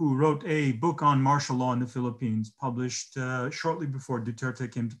Robles, who wrote a book on martial law in the Philippines, published shortly before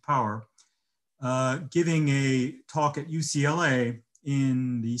Duterte came to power, giving a talk at UCLA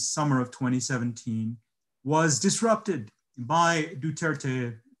in the summer of 2017, was disrupted by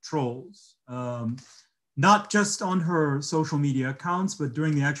Duterte trolls, not just on her social media accounts, but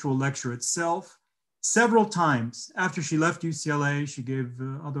during the actual lecture itself. Several times after she left UCLA, she gave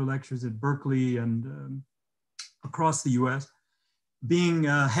other lectures at Berkeley and across the US, being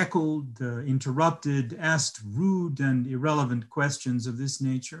heckled, interrupted, asked rude and irrelevant questions of this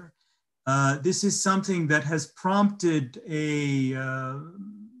nature. This is something that has prompted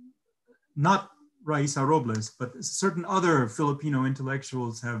not Raisa Robles, but certain other Filipino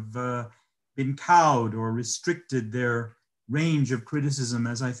intellectuals have been cowed or restricted their range of criticism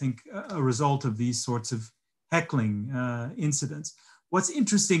as, I think, a result of these sorts of heckling incidents. What's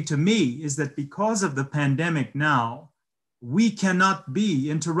interesting to me is that because of the pandemic now, we cannot be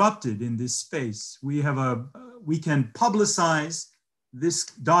interrupted in this space. We can publicize this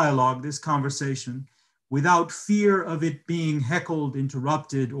dialogue, this conversation, without fear of it being heckled,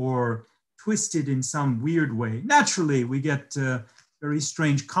 interrupted, or twisted in some weird way. Naturally, we get very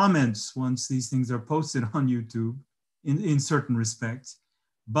strange comments once these things are posted on YouTube in certain respects.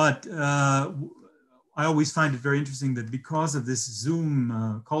 But I always find it very interesting that because of this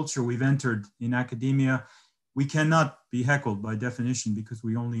Zoom culture we've entered in academia, we cannot be heckled by definition because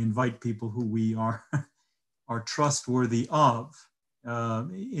we only invite people who we are, are trustworthy of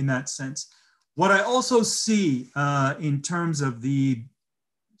in that sense. What I also see in terms of the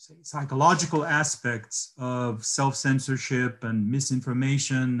psychological aspects of self-censorship and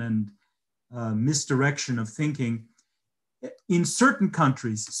misinformation and misdirection of thinking in certain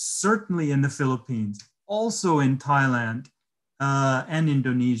countries, certainly in the Philippines, also in Thailand and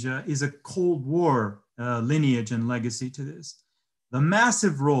Indonesia, is a Cold War lineage and legacy to this. The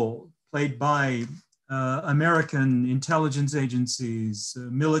massive role played by American intelligence agencies,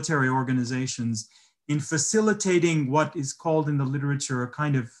 military organizations, in facilitating what is called in the literature a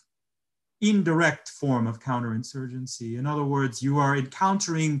kind of indirect form of counterinsurgency. In other words, you are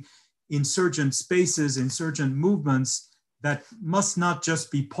encountering insurgent spaces, insurgent movements that must not just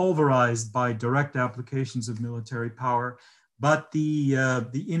be pulverized by direct applications of military power, but the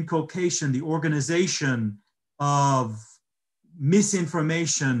inculcation, the organization of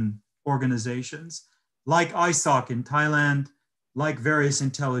misinformation organizations like ISOC in Thailand, like various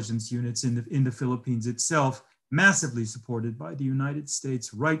intelligence units in the Philippines itself, massively supported by the United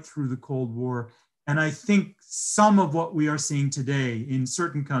States right through the Cold War. And I think some of what we are seeing today in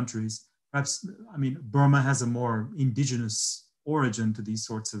certain countries, perhaps, I mean, Burma has a more indigenous origin to these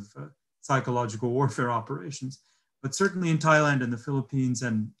sorts of psychological warfare operations, but certainly in Thailand and the Philippines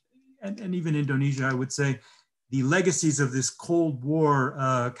and even Indonesia, I would say, the legacies of this Cold War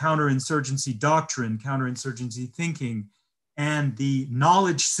counterinsurgency doctrine, counterinsurgency thinking, and the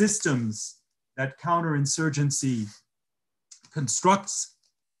knowledge systems that counterinsurgency constructs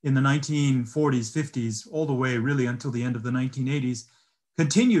in the 1940s, 50s, all the way really until the end of the 1980s,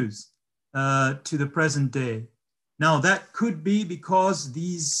 continues to the present day. Now that could be because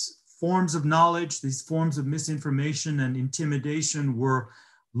these forms of knowledge, these forms of misinformation and intimidation were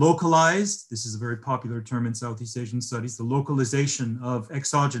localized. This is a very popular term in Southeast Asian studies, the localization of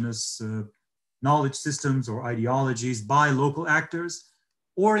exogenous knowledge systems or ideologies by local actors.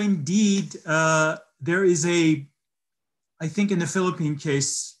 Or indeed, there is I think in the Philippine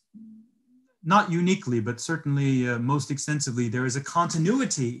case, not uniquely, but certainly most extensively, there is a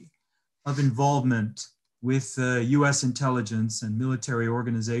continuity of involvement with US intelligence and military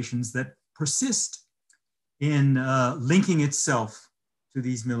organizations that persist in linking itself to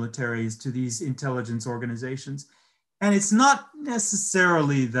these militaries, to these intelligence organizations. And it's not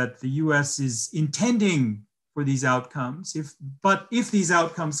necessarily that the US is intending for these outcomes, but if these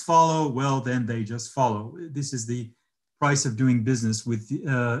outcomes follow, well, then they just follow. This is the price of doing business with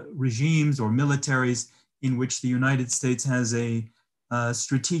regimes or militaries in which the United States has a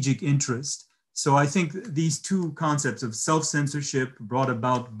strategic interest. So I think these two concepts of self-censorship brought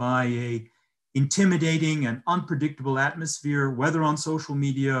about by a intimidating and unpredictable atmosphere, whether on social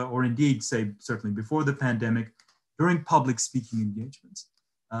media or indeed, say, certainly before the pandemic, during public speaking engagements,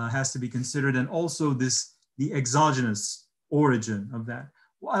 has to be considered. And also the exogenous origin of that.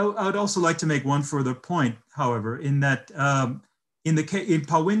 I would also like to make one further point, however, in that in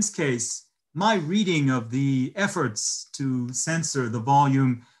Pawin's case, my reading of the efforts to censor the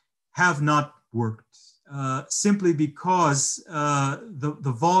volume have not worked. Simply because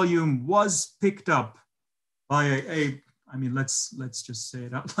the volume was picked up by I mean, let's just say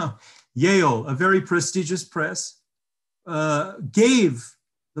it out loud. Yale, a very prestigious press, gave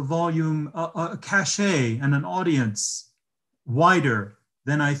the volume a cachet and an audience wider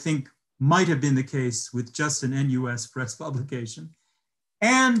than I think might have been the case with just an NUS press publication.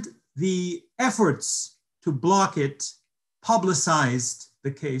 And the efforts to block it publicized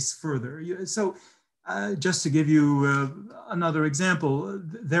the case further. So just to give you another example,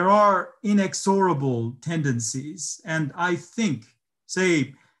 there are inexorable tendencies. And I think,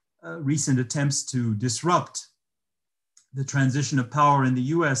 say, recent attempts to disrupt the transition of power in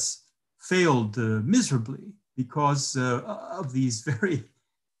the US failed miserably because of these very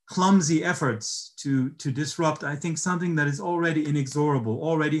clumsy efforts to disrupt, I think, something that is already inexorable,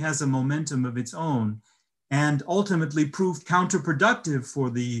 already has a momentum of its own, and ultimately proved counterproductive for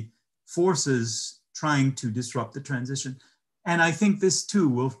the forces trying to disrupt the transition. And I think this too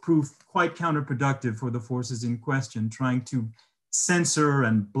will prove quite counterproductive for the forces in question, trying to censor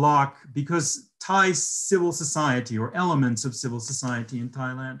and block, because Thai civil society or elements of civil society in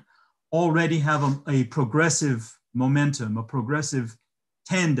Thailand already have a progressive momentum, a progressive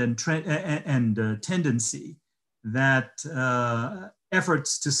tendency that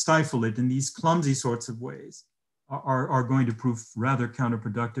efforts to stifle it in these clumsy sorts of ways are going to prove rather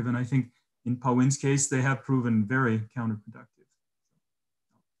counterproductive. And I think in Pawin's case, they have proven very counterproductive.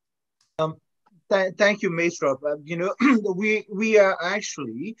 Thank you, Mesrob. You know, we are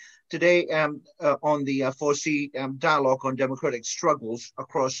actually today on the FORSEA Dialogue on Democratic Struggles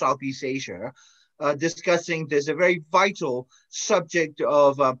across Southeast Asia, discussing this a very vital subject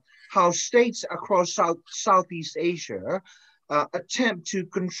of how states across Southeast Asia attempt to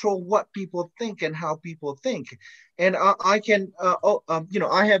control what people think and how people think. And I can, you know,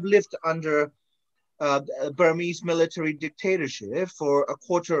 I have lived under Burmese military dictatorship for a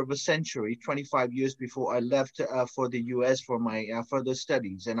quarter of a century, 25 years before I left for the US for my further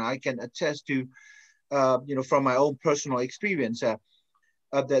studies. And I can attest to, you know, from my own personal experience,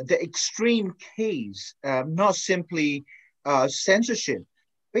 the extreme case, not simply censorship.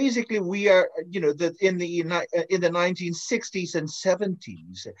 Basically, we are, you know, in the 1960s and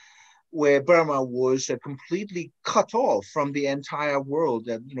 70s, where Burma was completely cut off from the entire world.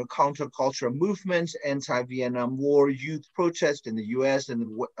 You know, countercultural movements, anti-Vietnam War, youth protests in the US and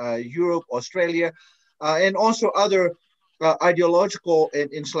Europe, Australia, and also other ideological and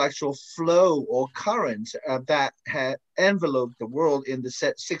intellectual flow or currents that had enveloped the world in the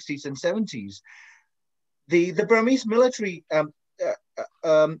 60s and 70s. The Burmese military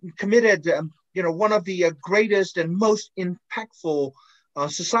committed, you know, one of the greatest and most impactful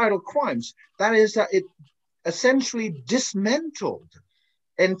societal crimes. That is that it essentially dismantled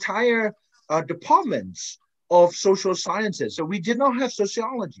entire departments of social sciences. So we did not have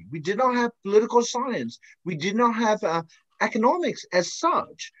sociology, we did not have political science, we did not have economics as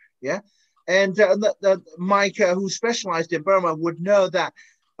such. Yeah, and Mike, who specialized in Burma, would know that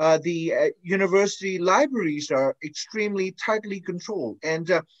the university libraries are extremely tightly controlled,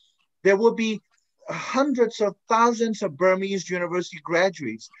 and there will be hundreds of thousands of Burmese university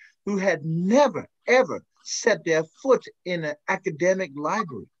graduates who had never, ever set their foot in an academic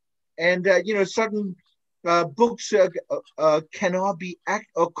library. And, you know, certain books cannot be,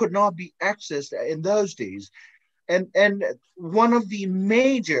 or could not be accessed in those days. And one of the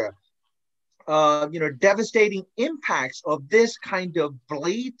major, you know, devastating impacts of this kind of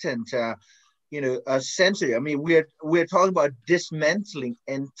blatant, you know, censorship. I mean, we're talking about dismantling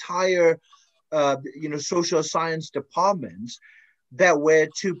entire you know, social science departments that were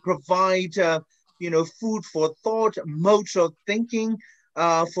to provide, you know, food for thought, modes of thinking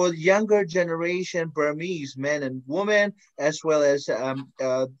for younger generation Burmese men and women, as well as,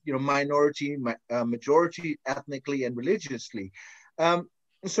 you know, minority, majority, ethnically and religiously.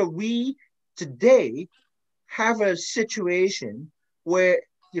 So we today have a situation where,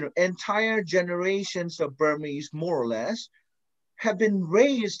 you know, entire generations of Burmese, more or less, have been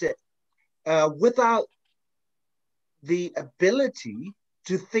raised without the ability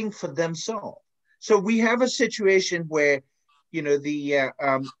to think for themselves. So we have a situation where, you know, the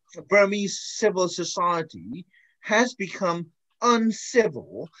Burmese civil society has become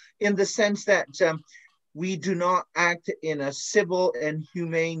uncivil in the sense that we do not act in a civil and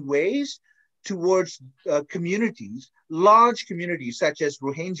humane ways towards communities, large communities such as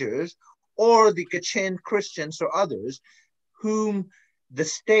Rohingyas or the Kachin Christians or others, whom the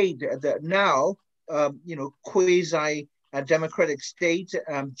state that now, you know, quasi-democratic state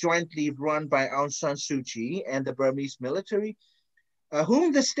jointly run by Aung San Suu Kyi and the Burmese military,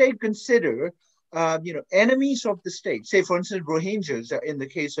 whom the state consider, you know, enemies of the state. Say, for instance, Rohingyas, in the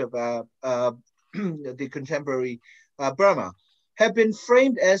case of the contemporary Burma, have been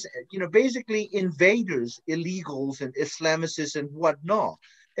framed as, you know, basically invaders, illegals, and Islamicists and whatnot.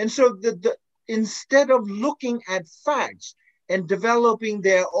 And so instead of looking at facts and developing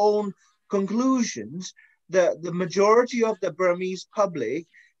their own conclusions, the majority of the Burmese public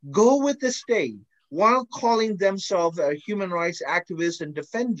go with the state while calling themselves human rights activists and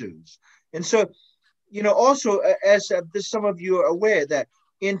defenders. And so, you know, also, as some of you are aware, that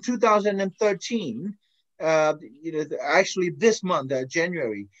in 2013, you know, actually this month,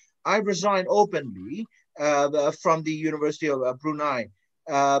 January, I resigned openly from the University of Brunei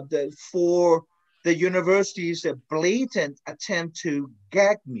for the university's blatant attempt to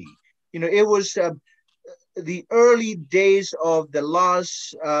gag me. You know, it was the early days of the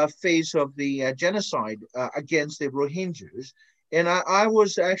last phase of the genocide against the Rohingyas. And I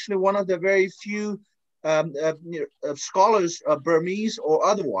was actually one of the very few scholars, Burmese or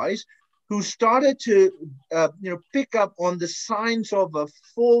otherwise, who started to you know, pick up on the signs of a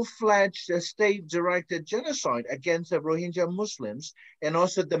full-fledged state-directed genocide against the Rohingya Muslims, and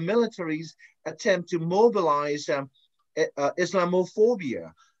also the military's attempt to mobilize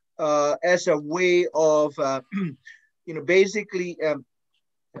Islamophobia as a way of, you know, basically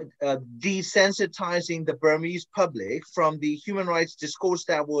desensitizing the Burmese public from the human rights discourse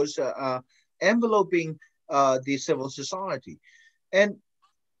that was enveloping the civil society. And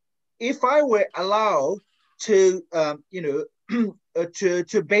if I were allowed to,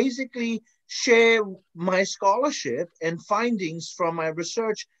 to basically share my scholarship and findings from my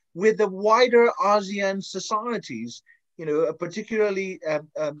research with the wider ASEAN societies, particularly,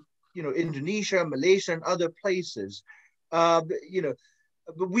 Indonesia, Malaysia, and other places,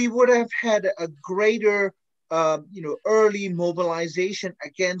 we would have had a greater, early mobilization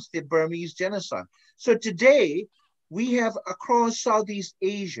against the Burmese genocide. So today, we have across Southeast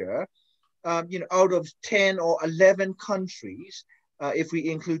Asia, out of 10 or 11 countries, if we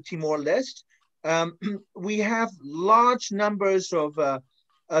include Timor-Leste, we have large numbers of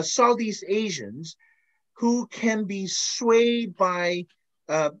Southeast Asians who can be swayed by,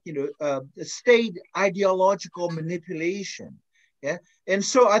 state ideological manipulation. Yeah, and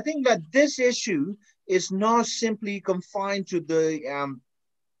so I think that this issue is not simply confined to the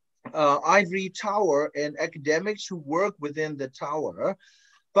ivory tower and academics who work within the tower,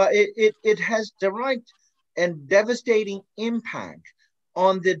 but it has direct and devastating impact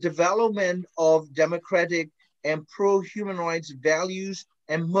on the development of democratic and pro-human rights values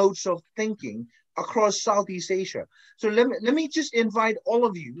and modes of thinking across Southeast Asia. So let me just invite all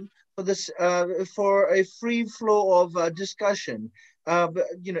of you for this, for a free flow of discussion.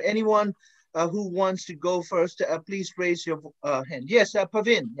 Anyone who wants to go first, please raise your hand. Yes,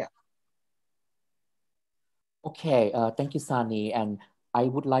 Pavin, yeah. Okay, thank you, Zarni. And I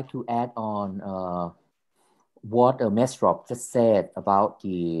would like to add on what Mesrob just said about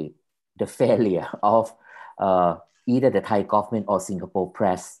the failure of either the Thai government or Singapore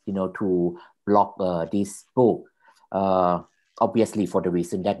press, to block this book. Obviously, for the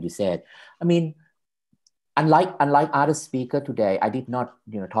reason that you said. I mean, unlike other speaker today, I did not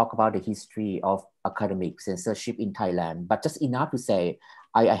talk about the history of academic censorship in Thailand, but just enough to say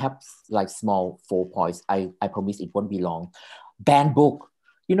I have like small 4 points. I promise it won't be long. Banned book.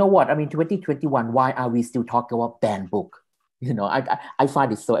 You know what? I mean, 2021, why are we still talking about banned book? I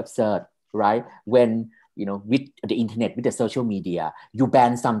find it so absurd, right? When, with the internet, with the social media, you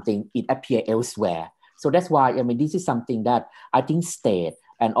ban something, it appears elsewhere. So that's why, I mean, this is something that I think state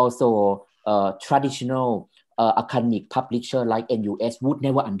and also traditional academic publisher like NUS would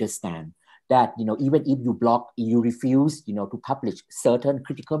never understand. That, even if you block, you refuse, to publish certain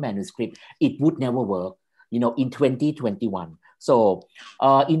critical manuscript, it would never work, in 2021. So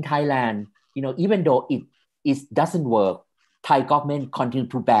in Thailand, even though it doesn't work, Thai government continue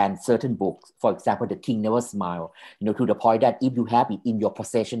to ban certain books. For example, The King Never Smile, to the point that if you have it in your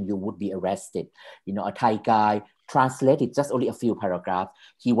possession, you would be arrested. A Thai guy translated just only a few paragraphs.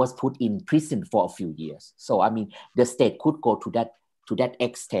 He was put in prison for a few years. So, I mean, the state could go to that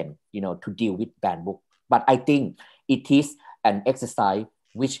extent, to deal with banned book. But I think it is an exercise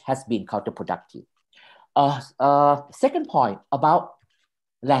which has been counterproductive. Second point about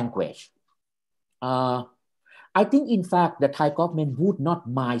language. I think, in fact, the Thai government would not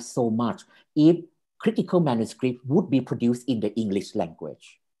mind so much if critical manuscript would be produced in the English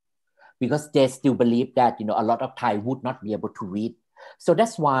language, because they still believe that, a lot of Thai would not be able to read. So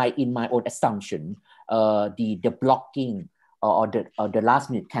that's why, in my own assumption, the blocking or the last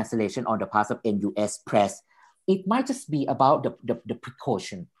minute cancellation on the part of NUS press, it might just be about the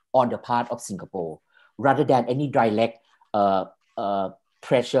precaution on the part of Singapore, rather than any direct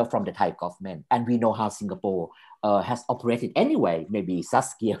pressure from the Thai government. And we know how Singapore has operated anyway. Maybe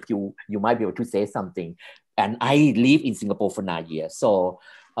Saskia, you might be able to say something. And I live in Singapore for 9 years. So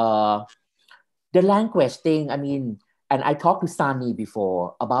the language thing, I mean, and I talked to Zarni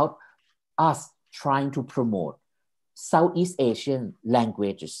before about us trying to promote Southeast Asian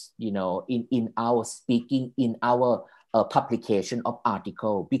languages, in our speaking, in our publication of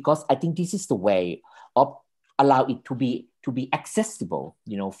article, because I think this is the way of allow it to be accessible,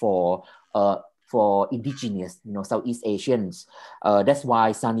 for indigenous, Southeast Asians. That's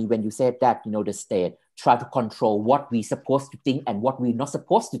why, Zarni, when you said that, the state try to control what we supposed to think and what we're not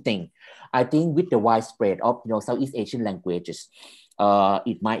supposed to think, I think with the widespread of, Southeast Asian languages,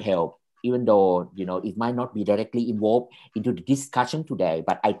 it might help, even though, it might not be directly involved into the discussion today.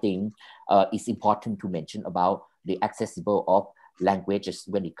 But I think it's important to mention about the accessible of languages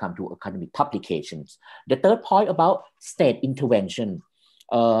when it comes to academic publications. The third point about state intervention,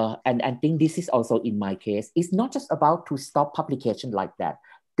 and I think this is also in my case, it's not just about to stop publication like that.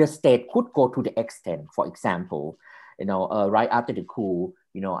 The state could go to the extent, for example, right after the coup,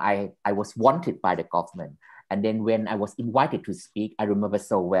 I was wanted by the government. And then when I was invited to speak, I remember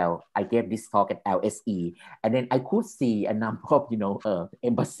so well, I gave this talk at LSE, and then I could see a number of,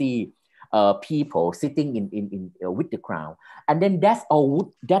 embassy people sitting in with the crowd. And then that's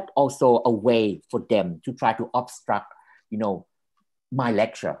also a way for them to try to obstruct, my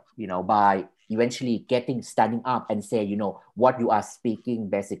lecture, by eventually standing up and say, what you are speaking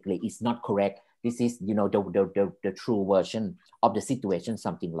basically is not correct. This is, the true version of the situation,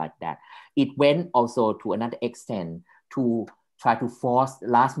 something like that. It went also to another extent to try to force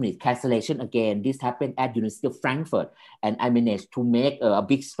last minute cancellation again. This happened at University of Frankfurt, and I managed to make a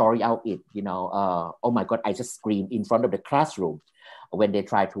big story out of it. Oh my God, I just screamed in front of the classroom when they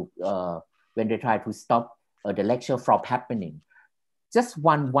try to stop the lecture from happening. Just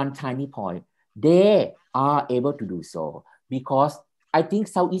one tiny point. They are able to do so because I think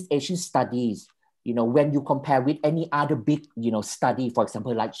Southeast Asian studies, when you compare with any other big, study, for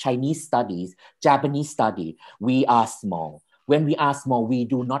example, like Chinese studies, Japanese study, we are small. When we are small, we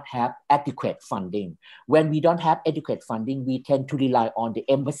do not have adequate funding. When we don't have adequate funding, we tend to rely on the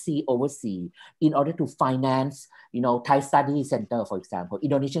embassy overseas in order to finance, Thai Study Center, for example,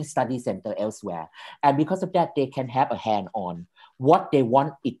 Indonesian Study Center elsewhere. And because of that, they can have a hand on what they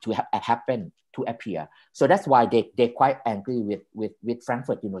want it to happen, to appear. So that's why they're quite angry with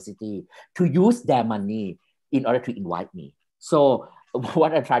Frankfurt University to use their money in order to invite me. So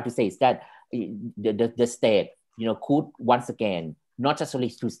what I try to say is that the state, could once again, not just only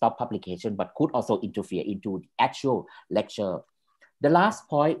to stop publication, but could also interfere into the actual lecture. The last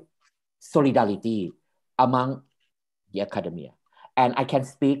point, solidarity among the academia. And I can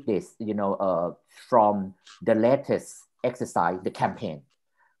speak this, from the latest exercise, the campaign.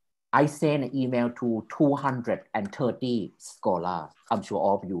 I sent an email to 230 scholars. I'm sure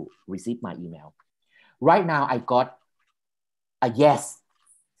all of you received my email. Right now, I got a yes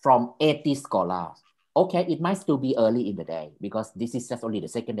from 80 scholars. Okay, it might still be early in the day because this is just only the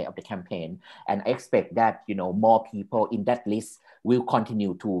second day of the campaign. And I expect that, more people in that list will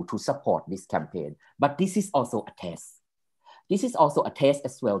continue to support this campaign. But this is also a test. This is also a test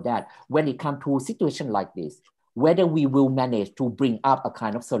as well that when it comes to a situation like this, whether we will manage to bring up a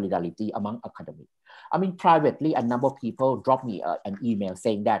kind of solidarity among academics. I mean, privately, a number of people dropped me an email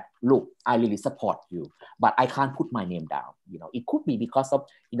saying that, look, I really support you, but I can't put my name down. It could be because of,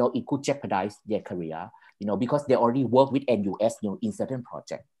 it could jeopardize their career, because they already work with NUS, in certain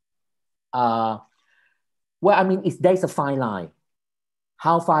projects. Well, I mean, there's a fine line,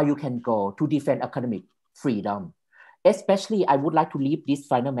 how far you can go to defend academic freedom. Especially, I would like to leave this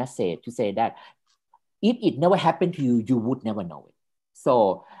final message to say that if it never happened to you, you would never know it.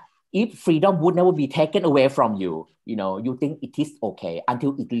 So if freedom would never be taken away from you, you think it is okay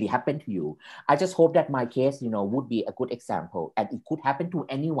until it really happened to you. I just hope that my case, would be a good example and it could happen to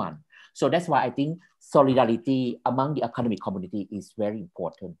anyone. So that's why I think solidarity among the academic community is very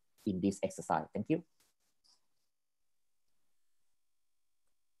important in this exercise. Thank you.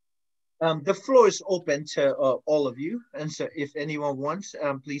 The floor is open to all of you. And so if anyone wants,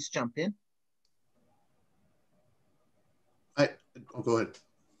 please jump in. I'll go ahead.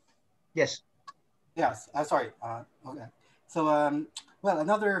 Yes. Yes, sorry. Okay. So, well,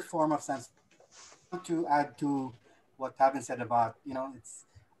 another form of sense to add to what Pavin said about, it's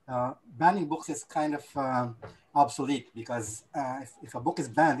banning books is kind of obsolete because if a book is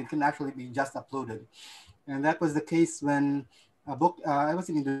banned, it can actually be just uploaded. And that was the case when a book, I was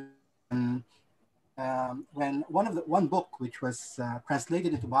in Indonesia, when one book, which was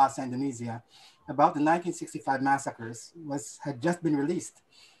translated into Bahasa Indonesia about the 1965 massacres had just been released.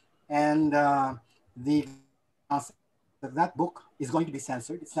 And that book is going to be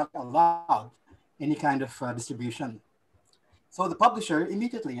censored. It's not allowed any kind of distribution. So the publisher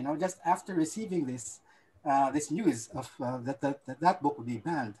immediately, just after receiving this news of that book would be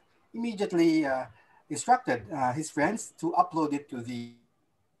banned, immediately instructed his friends to upload it to the.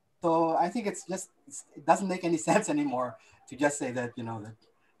 So I think it doesn't make any sense anymore to just say that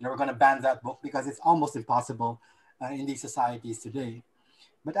we're going to ban that book because it's almost impossible in these societies today.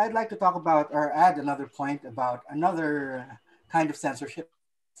 But I'd like to talk about or add another point about another kind of censorship.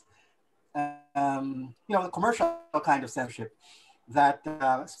 The commercial kind of censorship that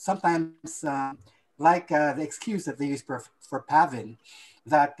sometimes, like the excuse that they use for Pavin,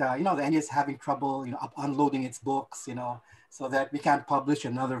 that the NUS is having trouble, unloading its books, so that we can't publish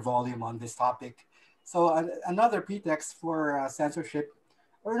another volume on this topic. So another pretext for censorship,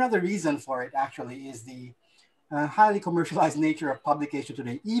 or another reason for it actually, is the highly commercialized nature of publication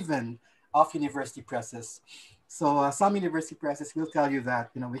today, even of university presses. So some university presses will tell you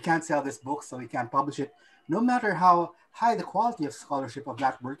that, we can't sell this book, so we can't publish it, no matter how high the quality of scholarship of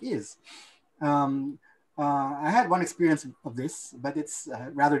that work is. I had one experience of this, but it's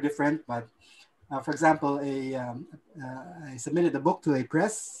rather different. But for example, I submitted a book to a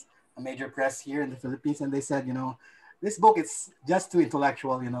press, a major press here in the Philippines, and they said, this book is just too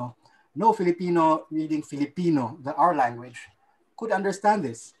intellectual, no Filipino reading Filipino, our language, could understand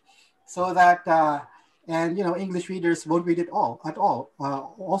this, so that and English readers won't read it at all.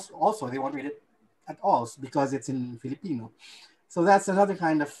 Also, they won't read it at all because it's in Filipino. So that's another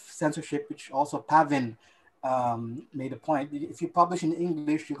kind of censorship, which also Pavin made a point. If you publish in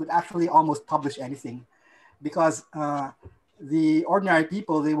English, you could actually almost publish anything, because the ordinary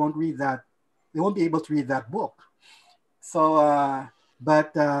people, they won't read that. They won't be able to read that book. So,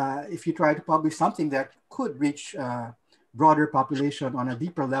 but if you try to publish something that could reach broader population on a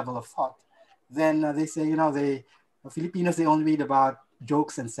deeper level of thought, then they say, Filipinos, they only read about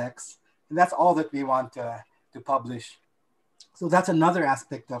jokes and sex, and that's all that we want to publish. So that's another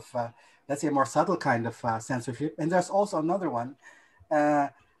aspect of, let's say, a more subtle kind of censorship. And there's also another one,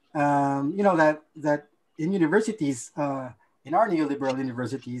 that in universities, in our neoliberal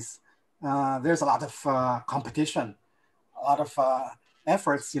universities, there's a lot of competition, a lot of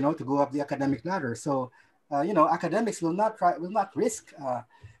efforts, to go up the academic ladder. So, academics will not risk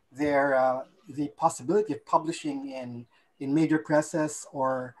the possibility of publishing in major presses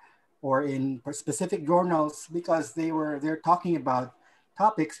or in specific journals, because they're talking about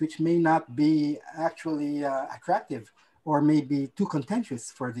topics which may not be actually attractive, or may be too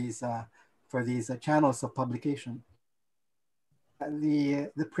contentious for these channels of publication.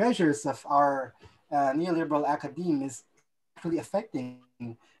 The pressures of our neoliberal academe is actually affecting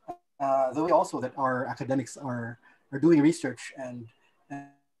the way also that our academics are doing research and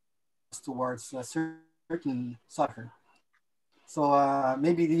towards a certain sucker. So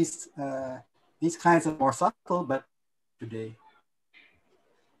maybe these kinds of more subtle, but today.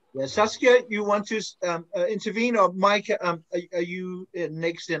 Yeah, Saskia, you want to intervene, or Mike? Are you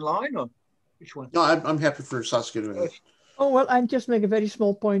next in line, or which one? No, I'm happy for Saskia to. Oh, well, I just make a very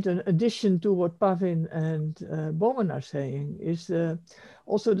small point in addition to what Pavin and Bomen are saying, is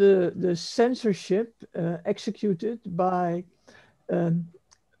also the censorship executed by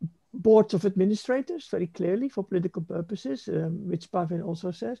boards of administrators, very clearly for political purposes, which Pavin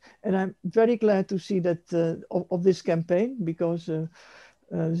also says. And I'm very glad to see that of this campaign, because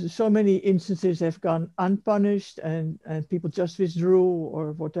so many instances have gone unpunished and people just withdrew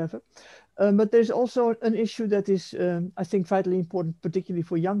or whatever. But there's also an issue that is, I think, vitally important, particularly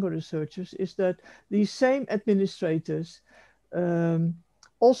for younger researchers, is that these same administrators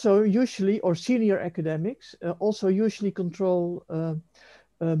also usually, or senior academics, also usually control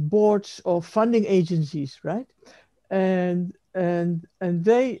boards of funding agencies, right? And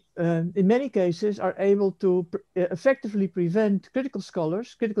they, in many cases, are able to effectively prevent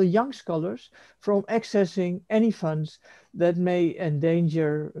critical young scholars, from accessing any funds that may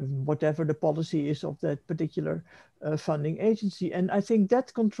endanger whatever the policy is of that particular funding agency. And I think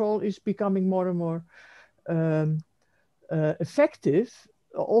that control is becoming more and more effective,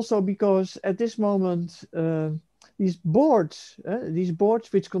 also because at this moment, these boards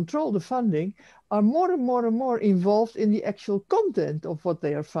which control the funding, are more and more involved in the actual content of what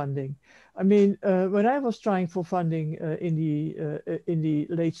they are funding. I mean, when I was trying for funding in the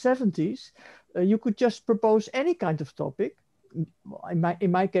late 70s, you could just propose any kind of topic.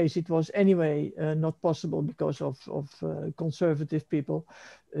 In my case, it was anyway not possible because of conservative people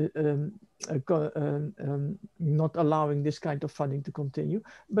not allowing this kind of funding to continue.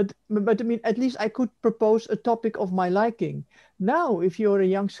 But I mean, at least I could propose a topic of my liking. Now, if you're a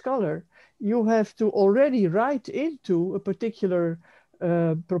young scholar, you have to already write into a particular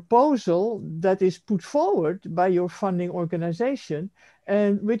proposal that is put forward by your funding organization,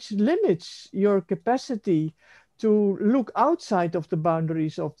 and which limits your capacity to look outside of the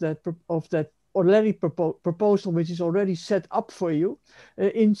boundaries of that already proposal, which is already set up for you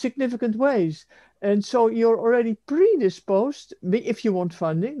in significant ways. And so you're already predisposed, if you want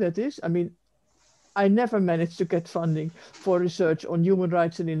funding, that is. I mean, I never managed to get funding for research on human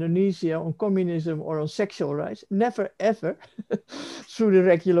rights in Indonesia, on communism, or on sexual rights. Never, ever, through the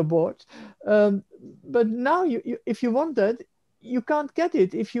regular board. But now, if you want that, you can't get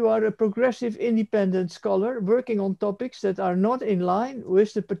it if you are a progressive independent scholar working on topics that are not in line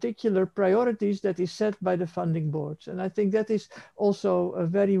with the particular priorities that is set by the funding boards. And I think that is also a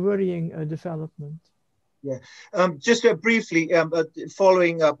very worrying development. Yeah, just briefly,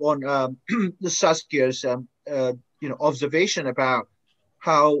 following up on the Saskia's observation about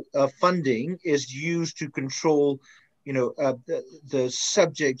how funding is used to control the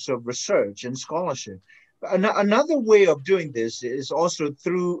subjects of research and scholarship. Another way of doing this is also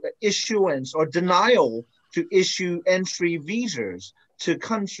through issuance or denial to issue entry visas to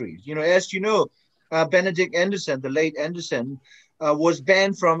countries. As you know, Benedict Anderson, the late Anderson, was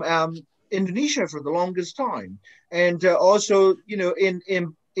banned from Indonesia for the longest time. And also,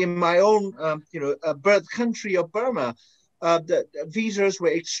 in my own, birth country of Burma, the visas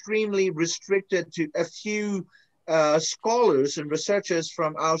were extremely restricted to a few scholars and researchers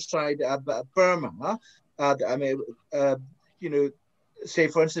from outside Burma. Say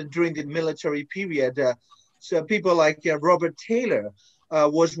for instance, during the military period, so people like Robert Taylor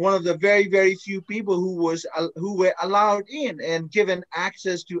was one of the very, very few people who were allowed in and given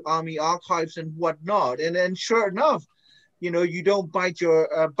access to army archives and whatnot. And then, sure enough, you don't bite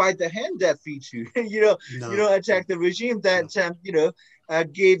the hand that feeds you. You don't attack the regime that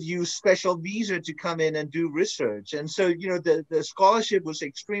gave you special visa to come in and do research. And so the scholarship was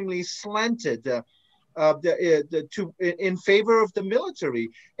extremely slanted in favor of the military.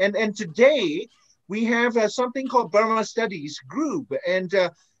 And today we have something called Burma Studies Group, and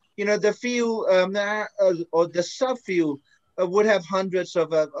the field or the subfield would have hundreds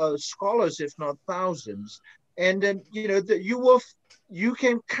of scholars, if not thousands. And then you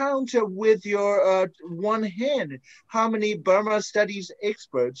can count with your one hand how many Burma Studies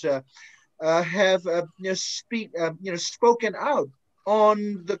experts have spoken out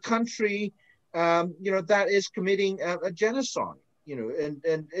on the country that is committing a genocide.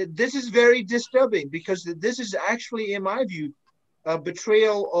 And this is very disturbing, because this is actually, in my view, a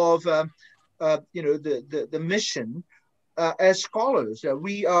betrayal of the mission as scholars.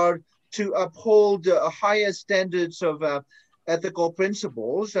 We are to uphold higher standards of ethical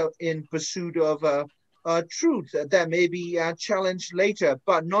principles in pursuit of truth that may be challenged later,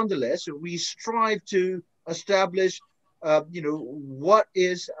 but nonetheless we strive to establish what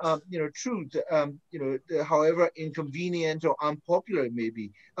is truth, however inconvenient or unpopular it may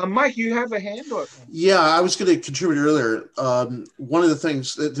be. Mike, you have a hand? Yeah, I was going to contribute earlier. One of the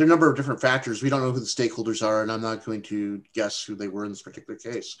things, there are a number of different factors. We don't know who the stakeholders are, and I'm not going to guess who they were in this particular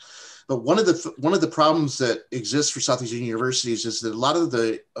case. But one of the problems that exists for Southeast Asian universities is that a lot of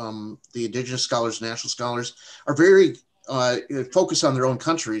the indigenous scholars, national scholars, are very focus on their own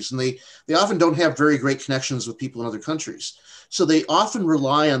countries, and they often don't have very great connections with people in other countries. So they often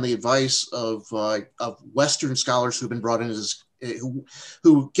rely on the advice of Western scholars who've been brought in as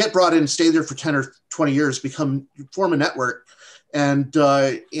who get brought in, stay there for 10 or 20 years, form a network, and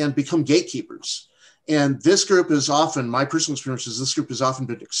become gatekeepers. And this group is often, my personal experience is this group has often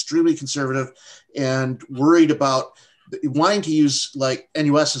been extremely conservative and worried about wanting to use like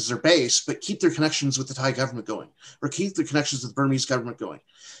NUS as their base, but keep their connections with the Thai government going, or keep their connections with the Burmese government going.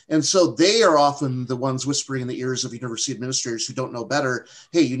 And so they are often the ones whispering in the ears of university administrators who don't know better,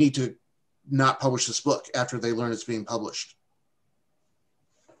 hey, you need to not publish this book after they learn it's being published.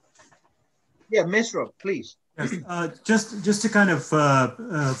 Yeah, Mesrob, please. Yes, just to kind of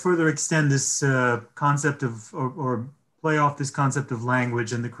further extend this concept of, or play off this concept of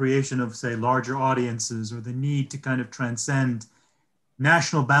language and the creation of, say, larger audiences, or the need to kind of transcend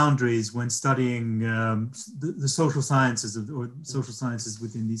national boundaries when studying the social sciences or social sciences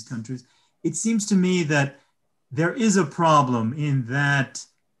within these countries. It seems to me that there is a problem in that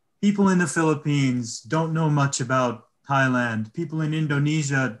people in the Philippines don't know much about Thailand. People in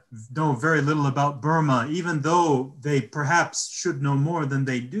Indonesia know very little about Burma, even though they perhaps should know more than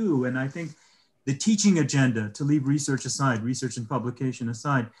they do. And I think the teaching agenda, to leave research aside, research and publication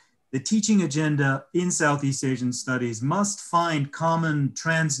aside, the teaching agenda in Southeast Asian studies must find common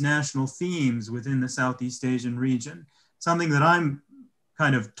transnational themes within the Southeast Asian region. Something that I'm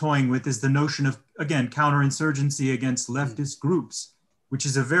kind of toying with is the notion of, again, counterinsurgency against leftist groups, which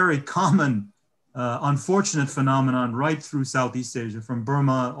is a very common, unfortunate phenomenon right through Southeast Asia, from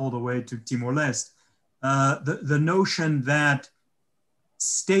Burma all the way to Timor-Leste. The notion that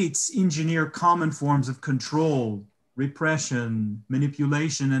states engineer common forms of control, repression,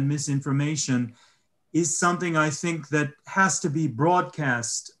 manipulation, and misinformation is something I think that has to be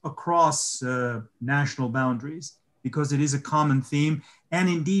broadcast across national boundaries, because it is a common theme, and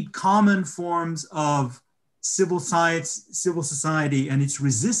indeed common forms of civil society and its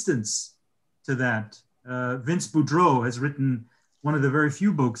resistance to that. Vince Boudreau has written one of the very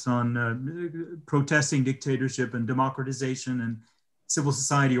few books on protesting dictatorship and democratization and civil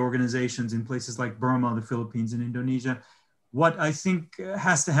society organizations in places like Burma, the Philippines, and Indonesia. What I think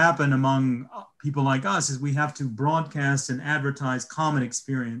has to happen among people like us is we have to broadcast and advertise common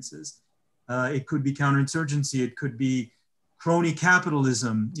experiences. It could be counterinsurgency, it could be crony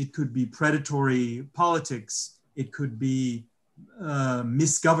capitalism, it could be predatory politics, it could be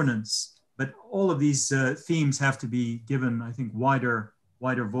misgovernance. But all of these themes have to be given, I think, wider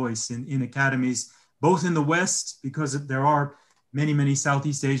voice in academies, both in the West, because there are many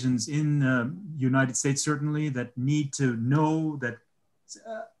Southeast Asians in the United States, certainly, that need to know that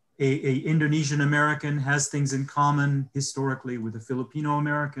a Indonesian American has things in common historically with a Filipino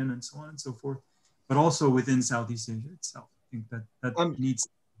American, and so on and so forth. but also within Southeast Asia itself. I think that needs.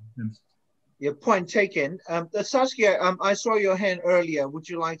 Your point taken. Saskia, I saw your hand earlier. Would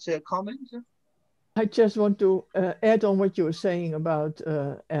you like to comment? I just want to add on what you were saying about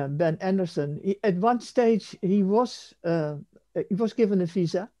Ben Anderson. At one stage, he was given a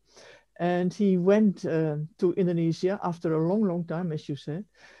visa, and he went to Indonesia after a long, long time, as you said.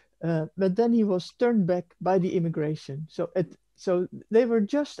 But then he was turned back by the immigration. So they were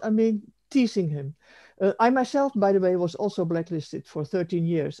just, I mean, teasing him. I myself, by the way, was also blacklisted for 13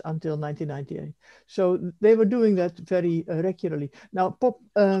 years until 1998. So they were doing that very regularly. Now,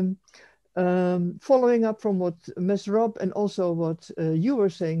 following up from what Mesrob and also what you were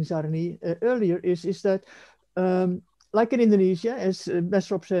saying, Zarni, earlier, is that like in Indonesia, as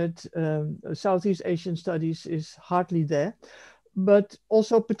Mesrob said, Southeast Asian studies is hardly there, but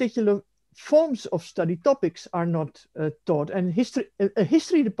also particular forms of study topics are not taught. And a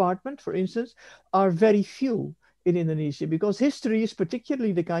history department, for instance, are very few in Indonesia, because history is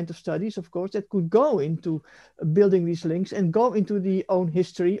particularly the kind of studies, of course, that could go into building these links and go into the own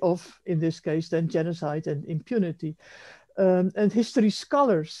history of, in this case, then genocide and impunity. And history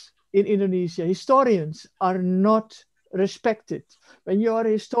scholars in Indonesia, historians, are not respected. When you are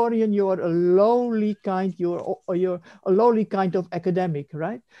a historian, you are a lowly kind, you're a lowly kind of academic,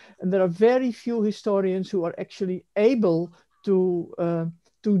 right? And there are very few historians who are actually able to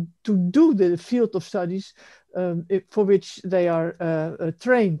do the field of studies for which they are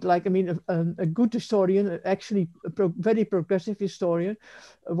trained. Like, I mean, a good historian, actually a very progressive historian,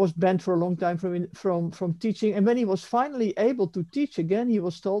 was banned for a long time from teaching. And when he was finally able to teach again, he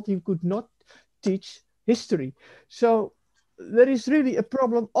was told he could not teach history. So there is really a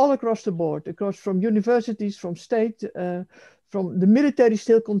problem all across the board, from universities, from state, from the military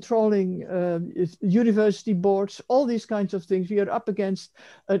still controlling university boards, all these kinds of things. We are up against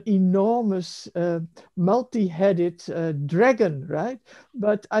an enormous multi-headed dragon, right?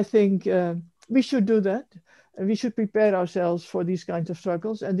 But I think we should do that, and we should prepare ourselves for these kinds of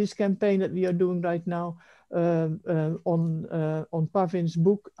struggles. And this campaign that we are doing right now on Pavin's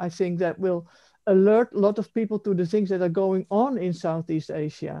book, I think that will alert a lot of people to the things that are going on in Southeast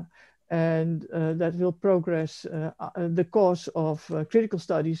Asia, and that will progress the cause of critical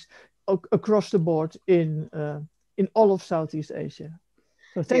studies across the board in all of Southeast Asia.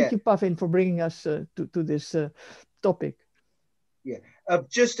 So thank you, Pavin, for bringing us to this topic. Yeah,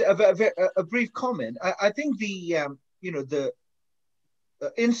 just a brief comment. I think the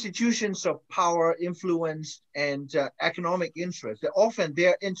institutions of power, influence, and economic interest,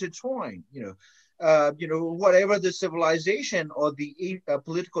 they're intertwined. Whatever the civilization or the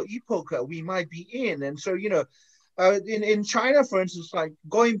political epoch we might be in. And so, in China, for instance, like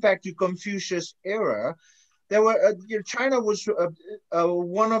going back to Confucius era, there were China was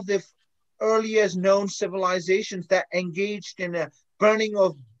one of the earliest known civilizations that engaged in a burning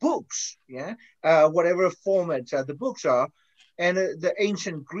of books, whatever format the books are, and the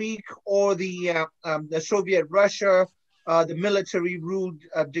ancient Greek or the Soviet Russia, the military ruled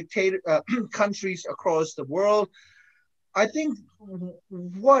dictator countries across the world. I think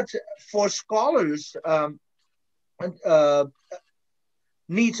what for scholars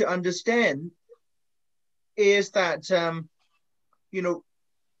need to understand is that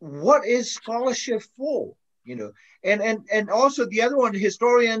what is scholarship for? And also the other one,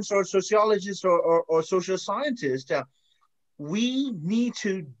 historians or sociologists or social scientists, we need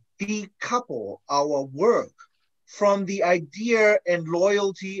to decouple our work from the idea and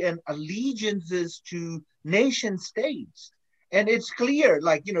loyalty and allegiances to nation states. And it's clear,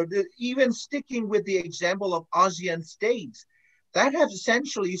 like, even sticking with the example of ASEAN states, that have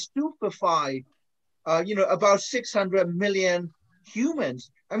essentially stupefied, about 600 million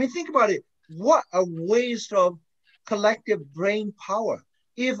humans. I mean, think about it. What a waste of collective brain power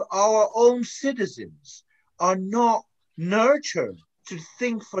if our own citizens are not nurtured to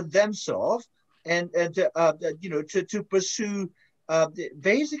think for themselves and to pursue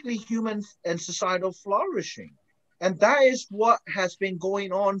basically human and societal flourishing. And that is what has been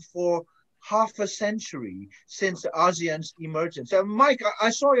going on for half a century since ASEAN's emergence. Mike,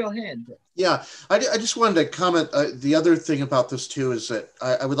 I saw your hand. Yeah, I just wanted to comment. The other thing about this too is that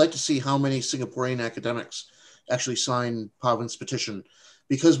I would like to see how many Singaporean academics actually sign Pavin's petition,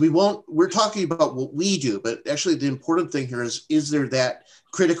 because we're talking about what we do, but actually the important thing here is there that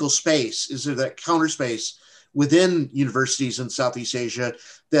critical space? Is there that counter space within universities in Southeast Asia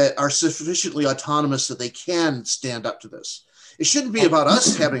that are sufficiently autonomous that they can stand up to this? It shouldn't be about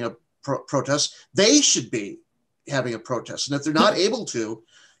us having a protest. They should be having a protest. And if they're not able to,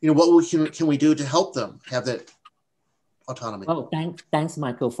 what can we do to help them have that autonomy. Oh, thanks,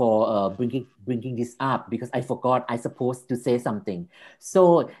 Michael, for bringing this up, because I forgot I supposed to say something.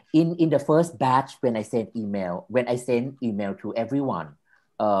 So in the first batch, when I sent email to everyone,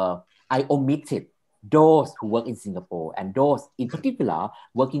 I omitted those who work in Singapore and those in particular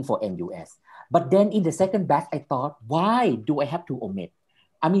working for NUS. But then in the second batch, I thought, why do I have to omit?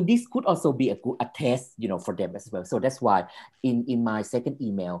 I mean, this could also be a test, for them as well. So that's why in my second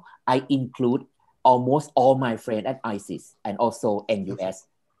email, I include almost all my friends at ISIS and also NUS.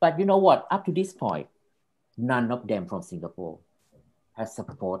 But you know what? Up to this point, none of them from Singapore has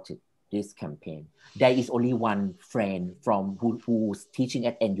supported this campaign. There is only one friend from who's teaching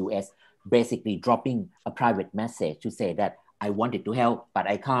at NUS, basically dropping a private message to say that I wanted to help, but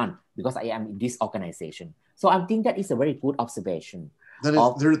I can't because I am in this organization. So I think that is a very good observation. Then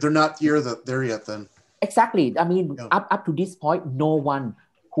they're not there yet then. Exactly. I mean, up to this point, no one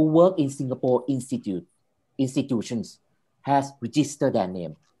who work in Singapore institutions has registered their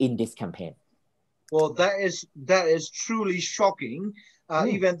name in this campaign. Well, that is truly shocking,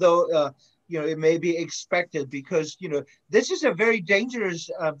 even though it may be expected, because this is a very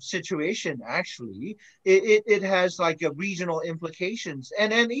dangerous situation. Actually, it has like a regional implications,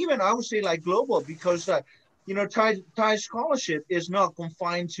 and even I would say like global, because Thai scholarship is not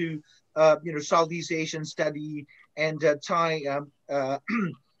confined to Southeast Asian study and Thai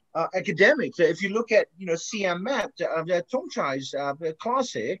academics. If you look at CMAP, Tongchai's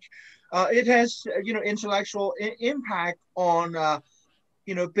classic, it has intellectual impact on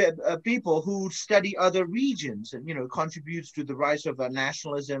people who study other regions, and contributes to the rise of a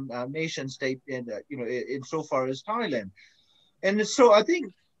nationalism, nation state, in insofar as Thailand. And so I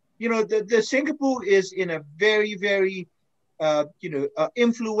think the Singapore is in a very, very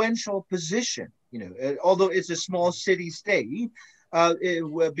influential position. Although it's a small city state,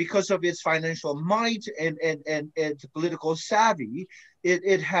 because of its financial might and political savvy,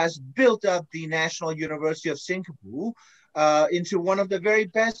 it has built up the National University of Singapore into one of the very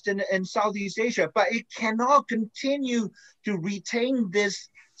best in Southeast Asia. But it cannot continue to retain this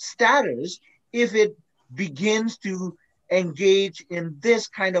status if it begins to engage in this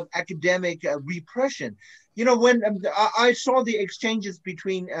kind of academic repression. When I saw the exchanges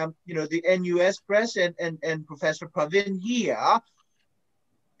between the NUS press and Professor Pavin here,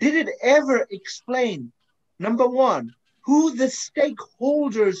 did it ever explain, number one, who the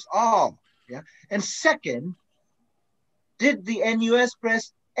stakeholders are? Yeah. And second, did the NUS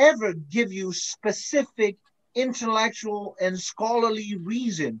press ever give you specific intellectual and scholarly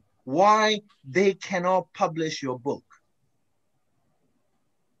reason why they cannot publish your book?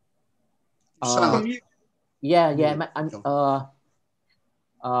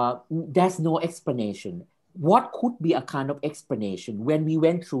 There's no explanation. What could be a kind of explanation when we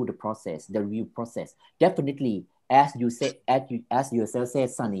went through the process, the review process? Definitely, as you yourself said,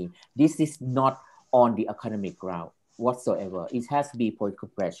 Sunny, this is not on the academic ground whatsoever. It has to be political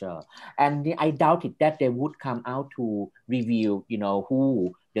pressure, and I doubt it that they would come out to reveal,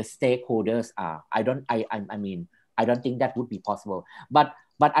 who the stakeholders are. I don't think that would be possible. But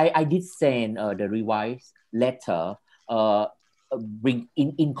I did send the revised letter,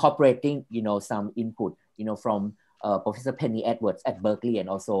 incorporating some input from Professor Penny Edwards at Berkeley, and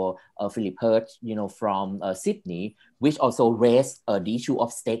also Philip Hirsch from Sydney, which also raised the issue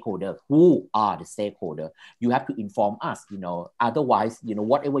of stakeholder. Who are the stakeholder? You have to inform us. Otherwise,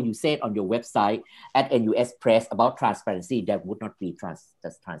 whatever you said on your website at NUS Press about transparency, that would not be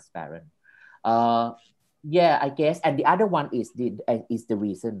transparent. I guess. And the other one is the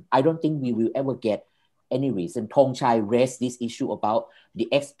reason. I don't think we will ever get any reason. Thongchai raised this issue about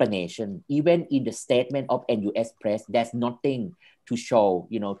the explanation. Even in the statement of NUS Press, there's nothing to show,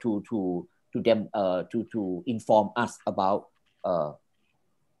 to them, to inform us about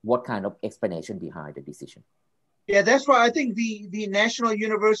what kind of explanation behind the decision. Yeah, that's why I think the National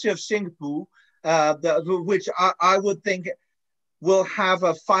University of Singapore, which I would think will have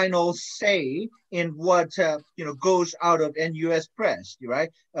a final say in what goes out of NUS Press, right?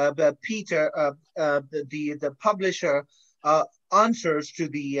 But Peter, the publisher, answers to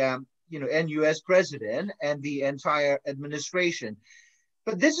the NUS president and the entire administration.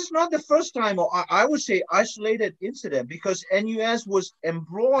 But this is not the first time, or I would say isolated incident, because NUS was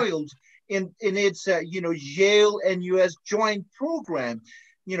embroiled in its Yale NUS joint program,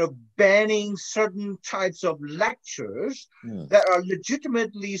 banning certain types of lectures that are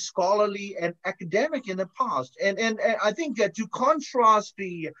legitimately scholarly and academic in the past. And I think that to contrast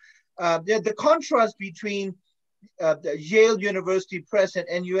the contrast between the Yale University Press and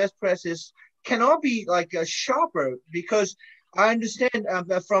NUS Press cannot be like sharper, because I understand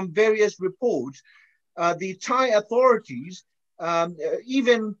from various reports the Thai authorities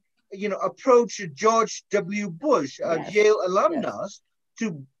even, approached George W. Bush, Yes. Yale alumnus,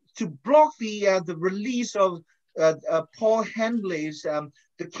 to block the release of Paul Henley's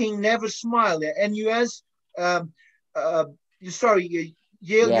 "The King Never Smiled." NUS, Yale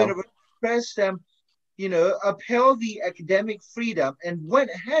University Press, upheld the academic freedom and went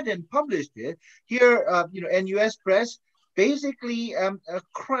ahead and published it. Here, NUS Press basically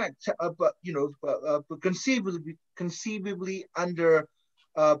cracked, but conceivably under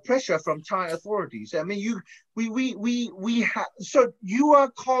pressure from Thai authorities. I mean, we have. So you are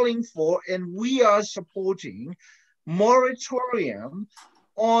calling for, and we are supporting, moratorium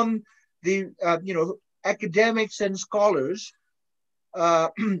on the academics and scholars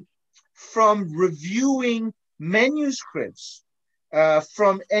from reviewing manuscripts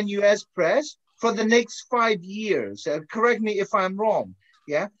from NUS Press for the next 5 years. Correct me if I'm wrong.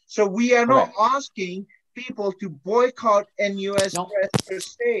 Yeah. So we are not asking people to boycott NUS Press per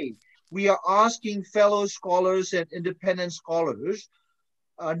se. We are asking fellow scholars and independent scholars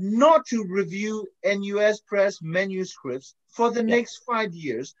not to review NUS Press manuscripts for the next 5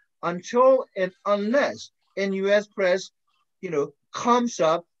 years until and unless NUS Press, comes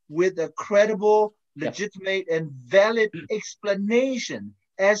up with a credible, legitimate, and valid explanation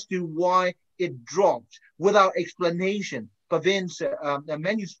as to why it dropped without explanation Pavin's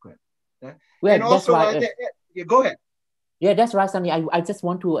manuscript. Well, and also, that's right. Go ahead. Yeah, that's right, Zarni. I just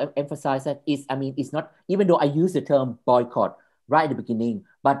want to emphasize that it's not, even though I use the term boycott right at the beginning,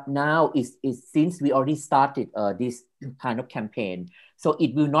 but now it's since we already started this kind of campaign, so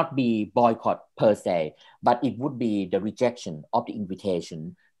it will not be boycott per se, but it would be the rejection of the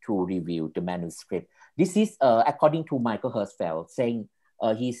invitation to review the manuscript. This is according to Michael Hirschfeld, saying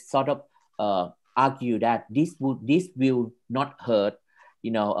he sort of argued that this will not hurt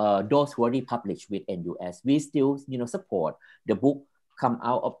those who already published with NUS. We still support the book come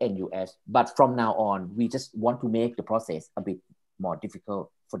out of NUS, but from now on we just want to make the process a bit more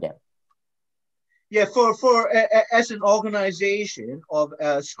difficult for them. Yeah, as an organization of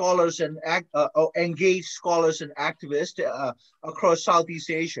scholars and engaged scholars and activists across Southeast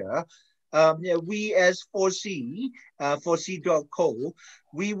Asia, we as FORSEA.co,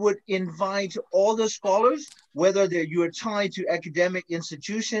 we would invite all the scholars, whether you are tied to academic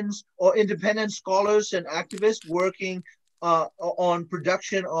institutions or independent scholars and activists working on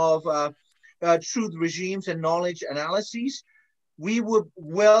production of truth regimes and knowledge analyses. We would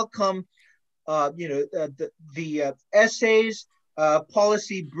welcome the essays,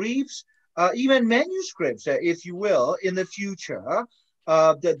 policy briefs, even manuscripts, if you will, in the future,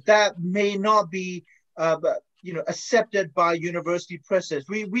 that may not be accepted by university presses.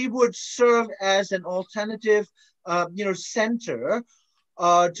 We would serve as an alternative center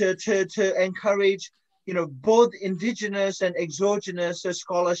to encourage both indigenous and exogenous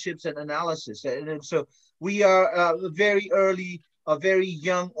scholarships and analysis. And so we are a very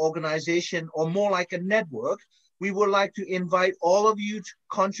young organization, or more like a network. We would like to invite all of you to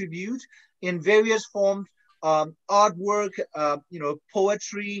contribute in various forms, artwork,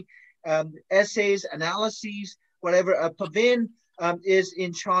 poetry, essays, analyses, whatever. Pavin is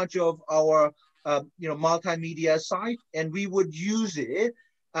in charge of our multimedia site, and we would use it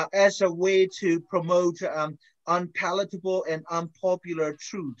as a way to promote unpalatable and unpopular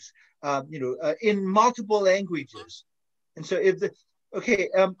truths, in multiple languages. And so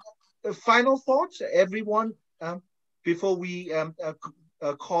final thoughts, everyone, before we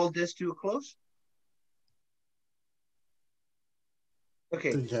call this to a close?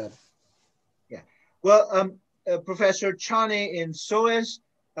 Okay. Yeah. Well, Professor Charney in SOAS,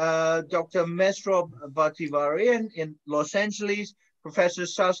 Dr. Mesrob Vartavarian in Los Angeles, Professor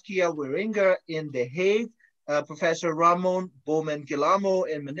Saskia Wieringa in The Hague, Professor Ramon Bomen Guillermo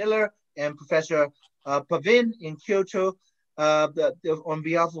in Manila, and Professor Pavin in Kyoto. On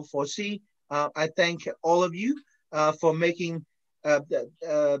behalf of FORSEA, I thank all of you for making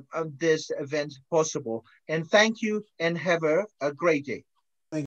this event possible. And thank you, and have a great day.